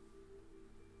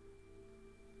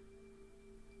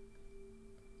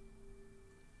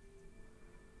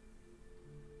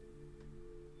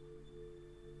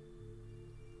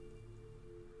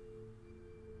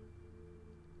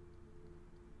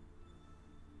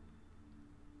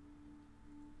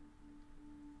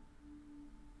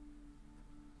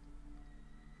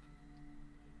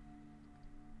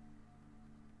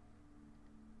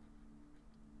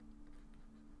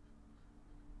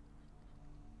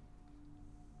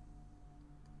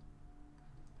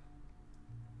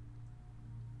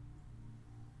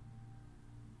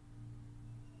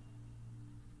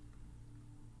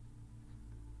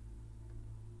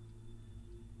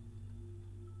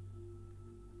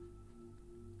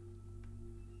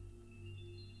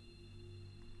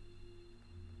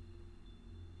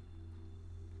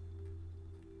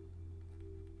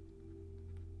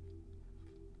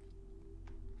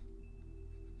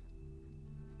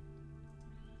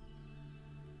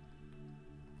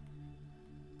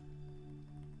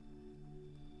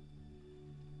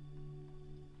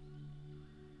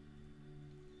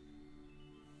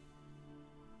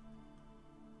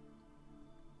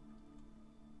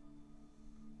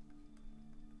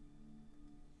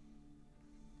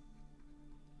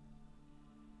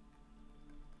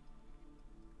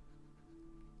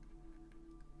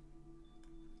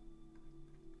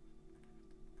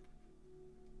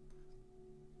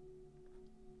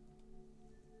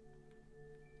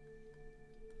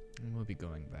 And we'll be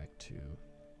going back to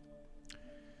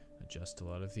adjust a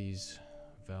lot of these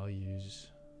values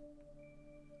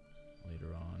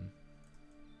later on.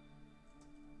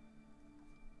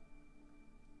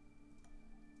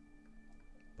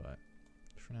 But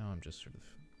for now, I'm just sort of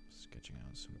sketching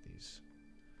out some of these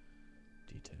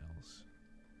details.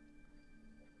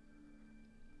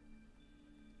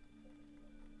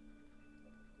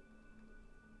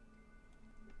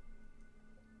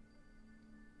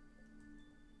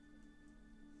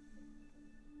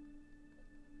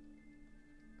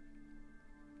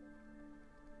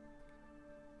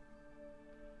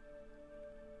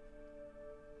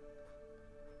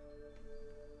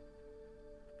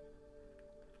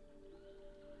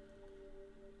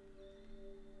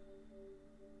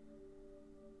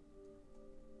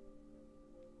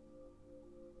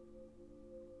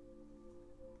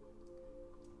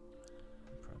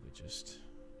 Just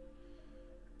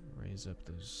raise up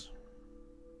those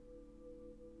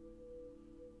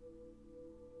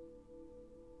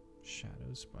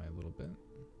shadows by a little bit.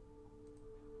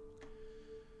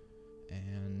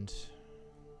 And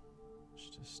let's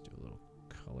just do a little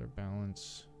color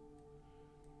balance.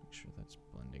 Make sure that's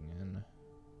blending in.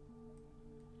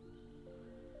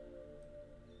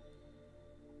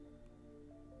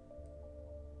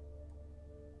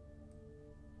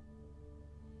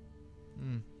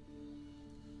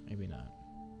 Maybe not.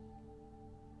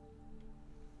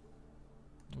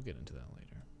 We'll get into that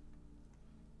later.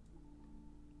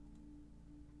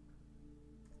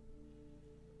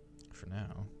 For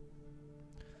now,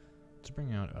 let's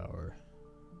bring out our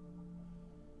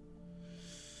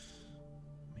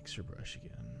mixer brush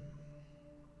again.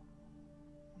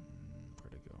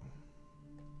 Where'd it go?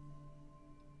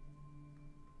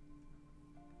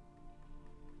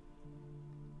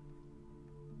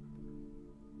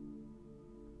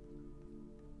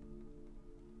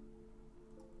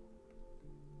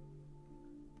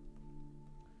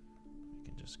 We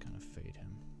can just kind of fade him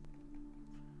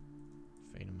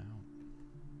out.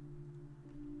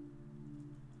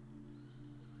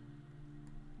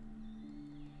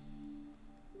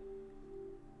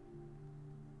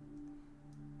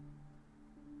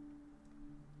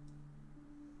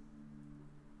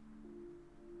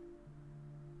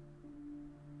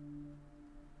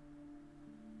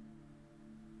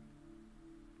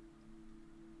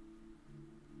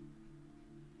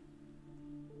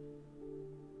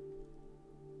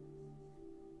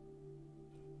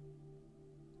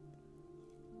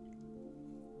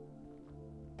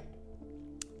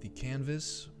 The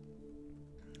canvas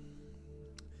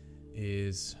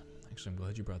is, actually I'm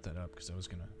glad you brought that up because I was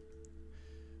gonna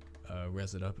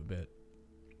res it up a bit.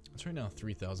 It's right now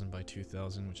 3000 by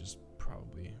 2000, which is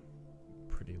probably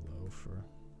pretty low for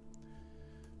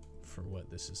what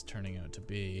this is turning out to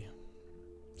be.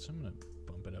 So I'm gonna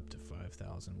bump it up to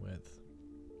 5000 width.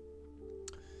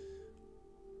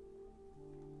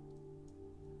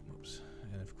 Whoops.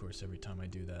 And of course every time I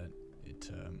do that it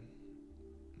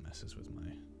messes with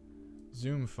my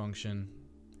zoom function,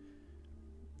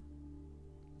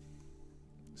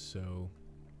 so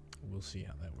we'll see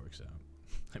how that works out.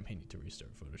 I may need to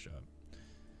restart Photoshop.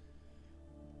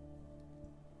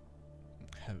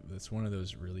 That's one of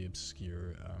those really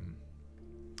obscure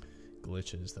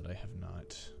glitches that I have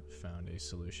not found a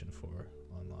solution for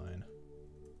online.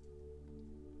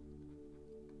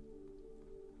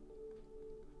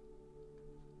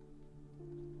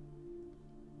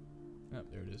 Oh,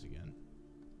 there it is again.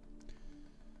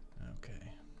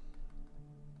 Okay.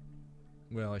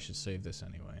 Well, I should save this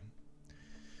anyway.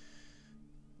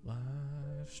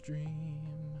 Live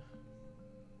stream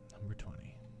number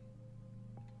 20.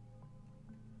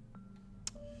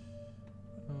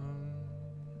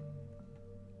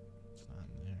 It's not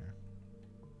in there.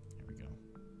 Here we go.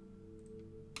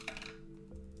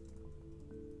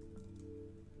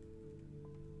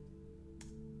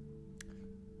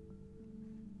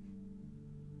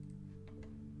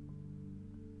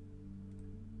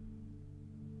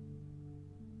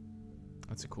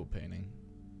 That's a cool painting.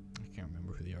 I can't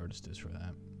remember who the artist is for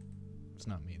that. It's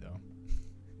not me though,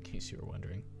 in case you were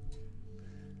wondering.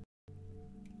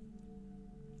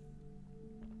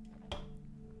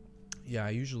 Yeah, I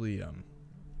usually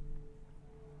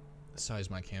size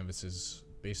my canvases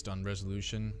based on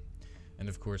resolution, and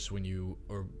of course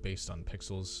or based on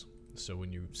pixels. So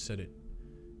when you set it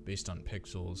based on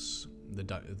pixels, the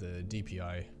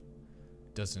DPI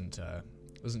doesn't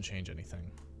change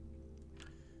anything.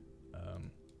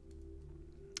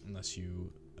 Unless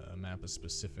you map a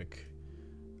specific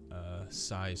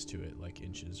size to it, like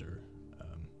inches or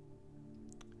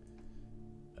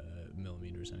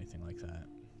millimeters, anything like that.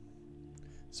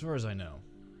 As far as I know,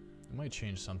 it might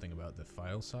change something about the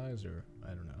file size, or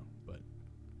I don't know, but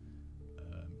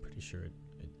I'm pretty sure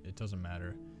it doesn't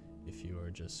matter if you are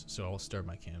just. So I'll start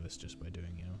my canvas just by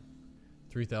doing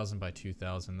 3000 by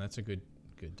 2000. That's a good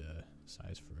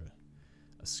size for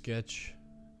a sketch.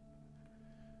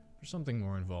 For something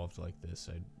more involved like this,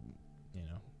 I'd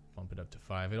bump it up to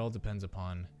 5. It all depends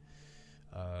upon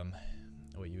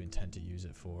what you intend to use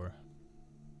it for.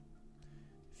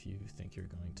 If you think you're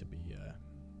going to be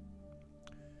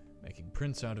making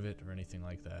prints out of it or anything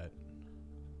like that,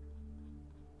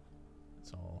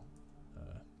 it's all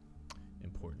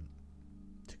important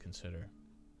to consider.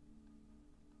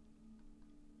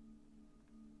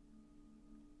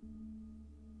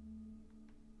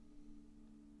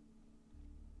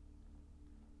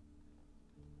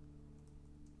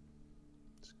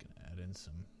 Just gonna add in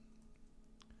some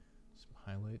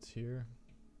highlights here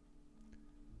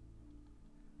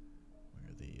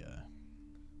where the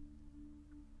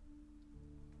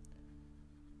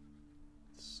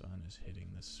is hitting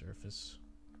this surface.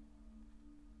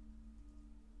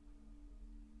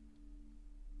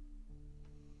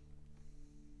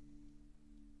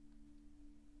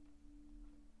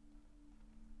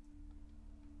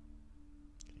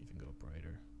 Can even go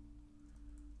brighter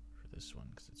for this one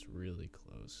because it's really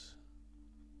close.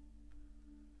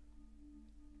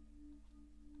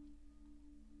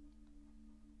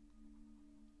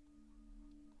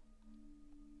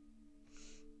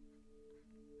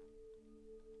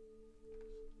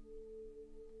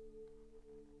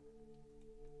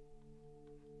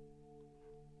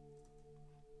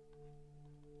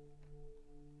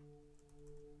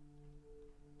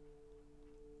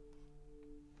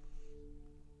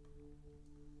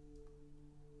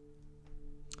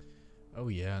 Oh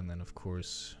yeah, and then of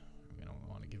course we're gonna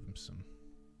want to give him some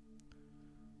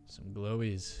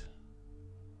glowies.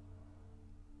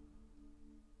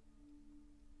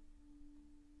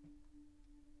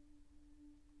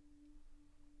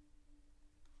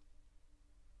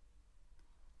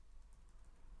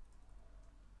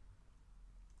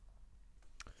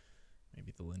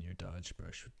 Maybe the linear dodge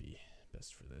brush would be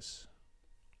best for this.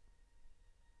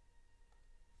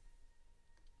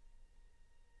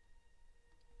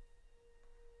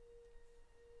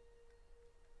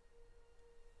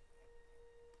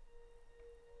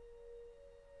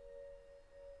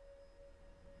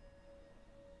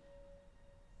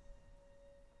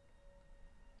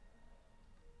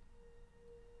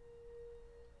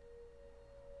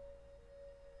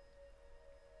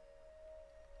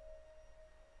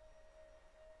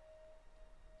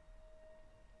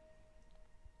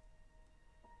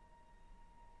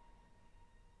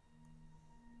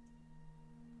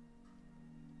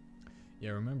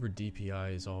 Yeah, remember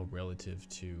DPI is all relative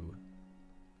to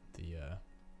the,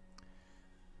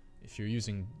 if you're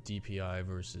using DPI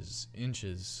versus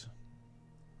inches,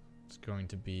 it's going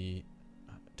to be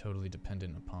totally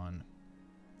dependent upon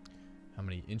how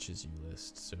many inches you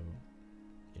list. So,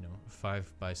 you know,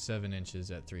 5 by 7 inches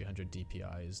at 300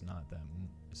 DPI is not that,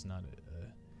 it's not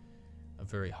a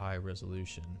very high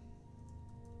resolution,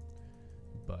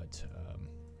 but,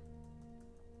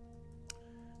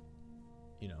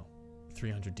 you know,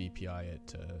 300 DPI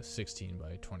at 16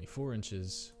 by 24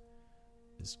 inches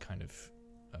is kind of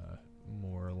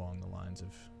more along the lines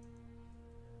of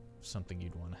something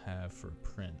you'd want to have for a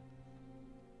print.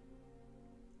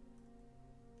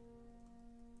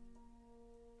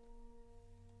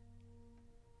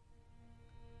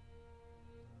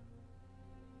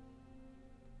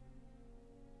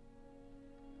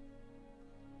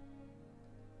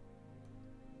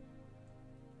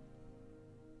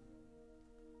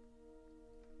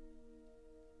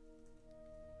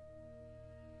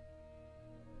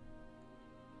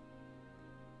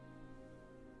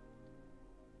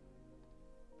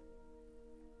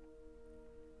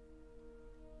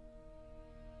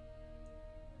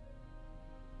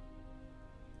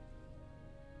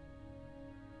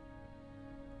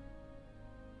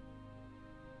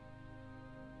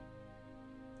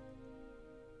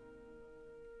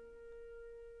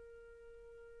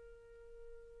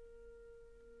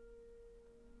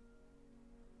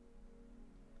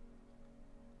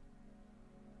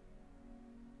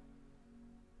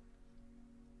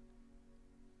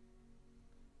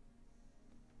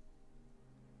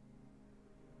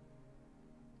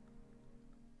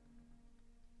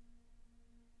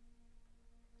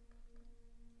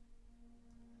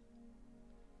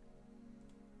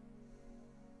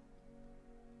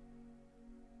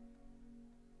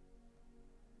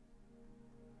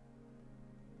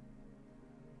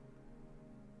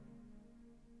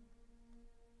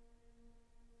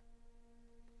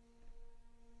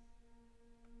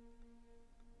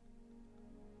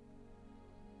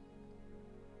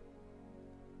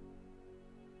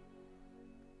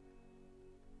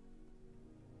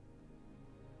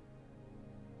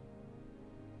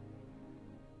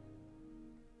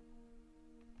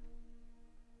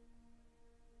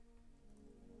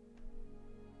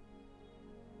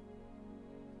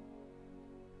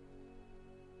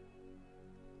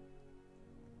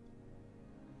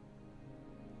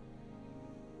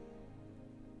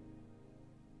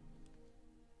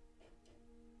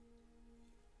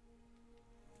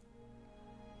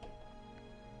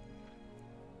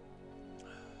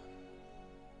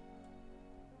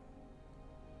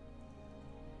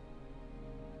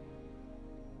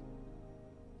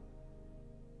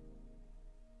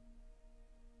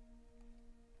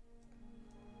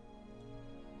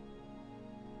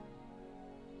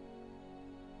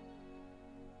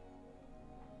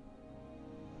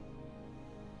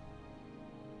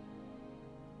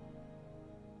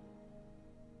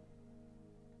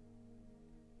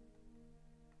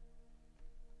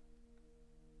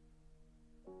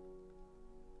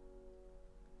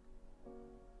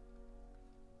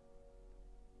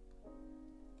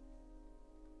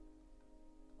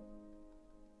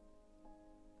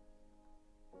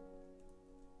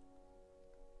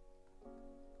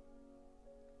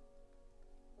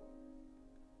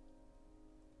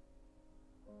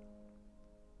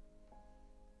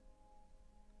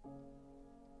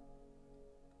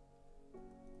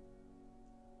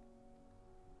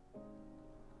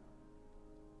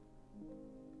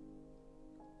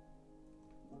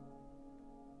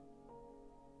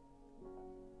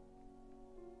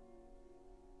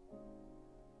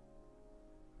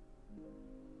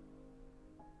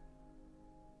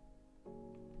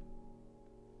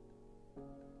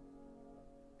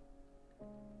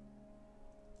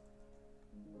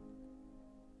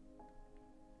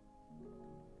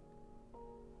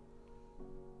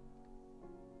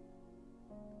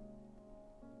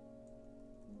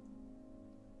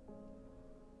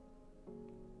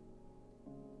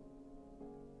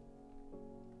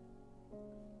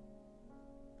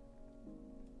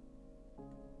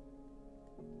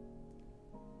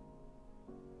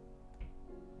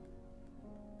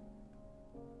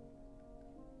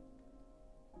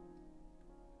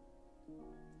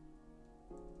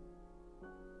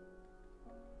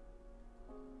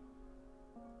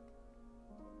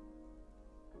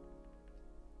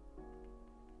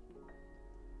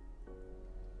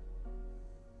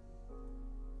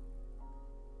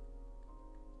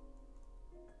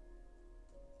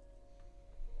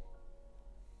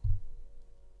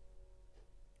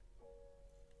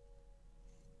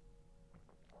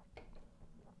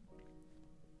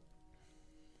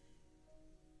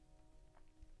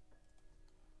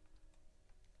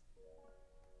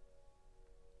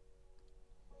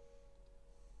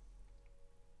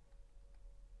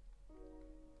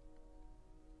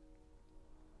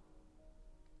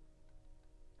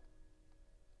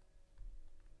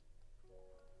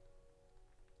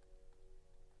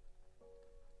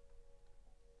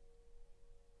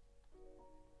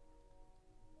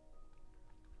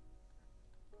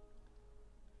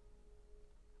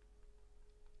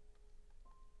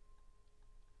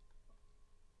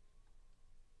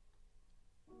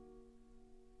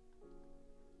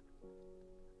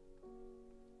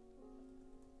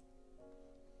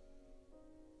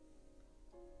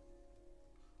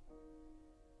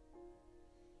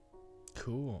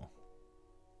 Cool.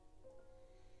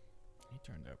 He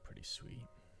turned out pretty sweet.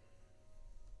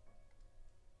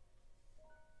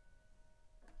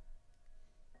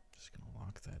 Just gonna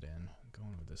lock that in. I'm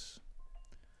going with this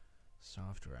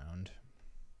soft round.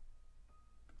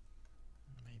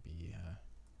 Maybe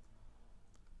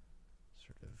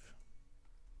sort of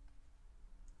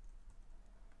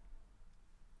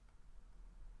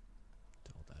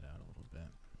dull that out a little bit.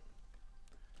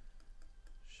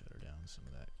 Shutter down some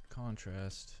of that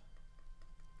contrast.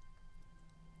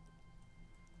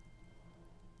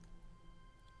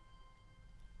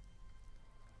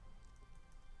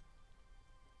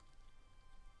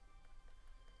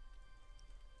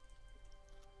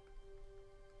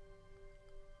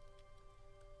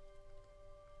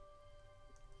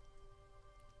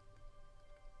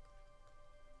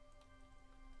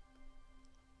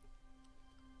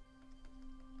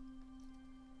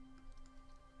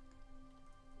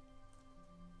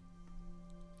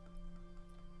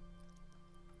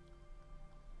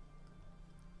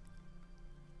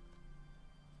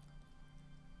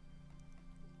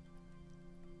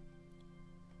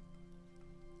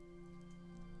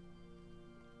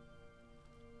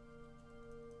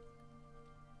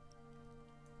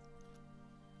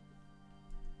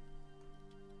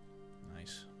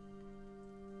 Nice.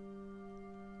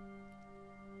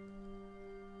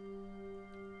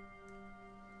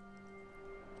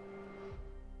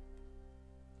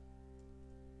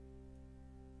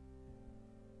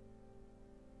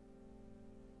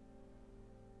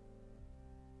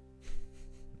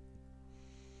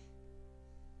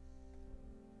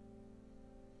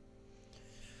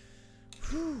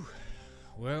 Whew.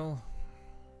 Well,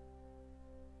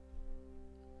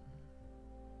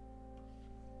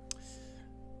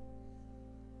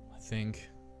 I think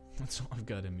that's all I've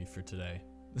got in me for today.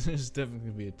 This is definitely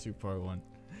gonna be a two-part one.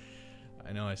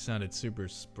 I know I sounded super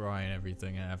spry and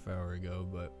everything a half hour ago,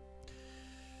 but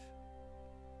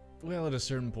well, at a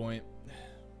certain point,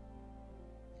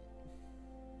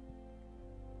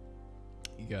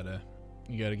 you gotta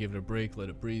give it a break, let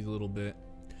it breathe a little bit.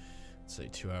 I'd say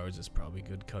 2 hours is probably a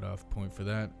good cutoff point for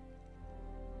that.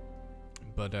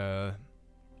 But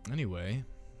anyway,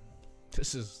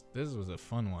 this was a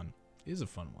fun one. It is a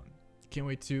fun one. Can't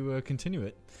wait to continue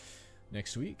it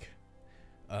next week.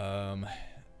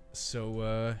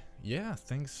 So yeah,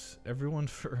 thanks everyone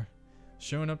for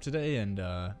showing up today and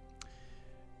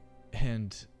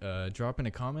dropping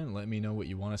a comment. Let me know what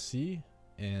you want to see.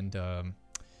 And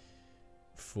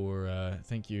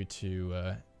thank you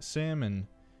to Sam and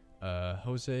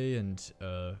Jose and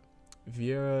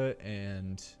Vieira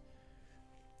and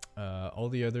all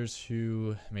the others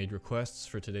who made requests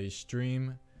for today's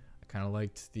stream. I kind of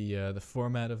liked the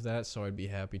format of that, so I'd be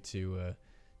happy to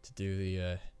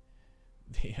do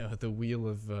the Wheel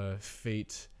of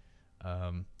Fate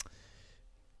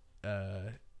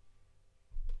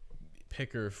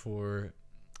picker for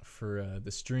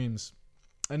the streams.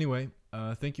 Anyway,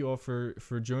 thank you all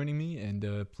for joining me,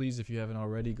 and please, if you haven't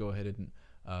already, go ahead and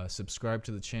subscribe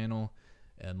to the channel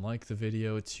and like the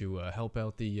video to help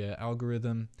out the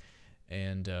algorithm.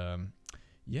 And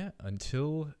yeah,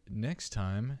 until next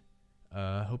time,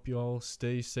 hope you all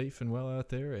stay safe and well out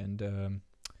there, and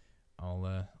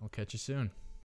I'll catch you soon.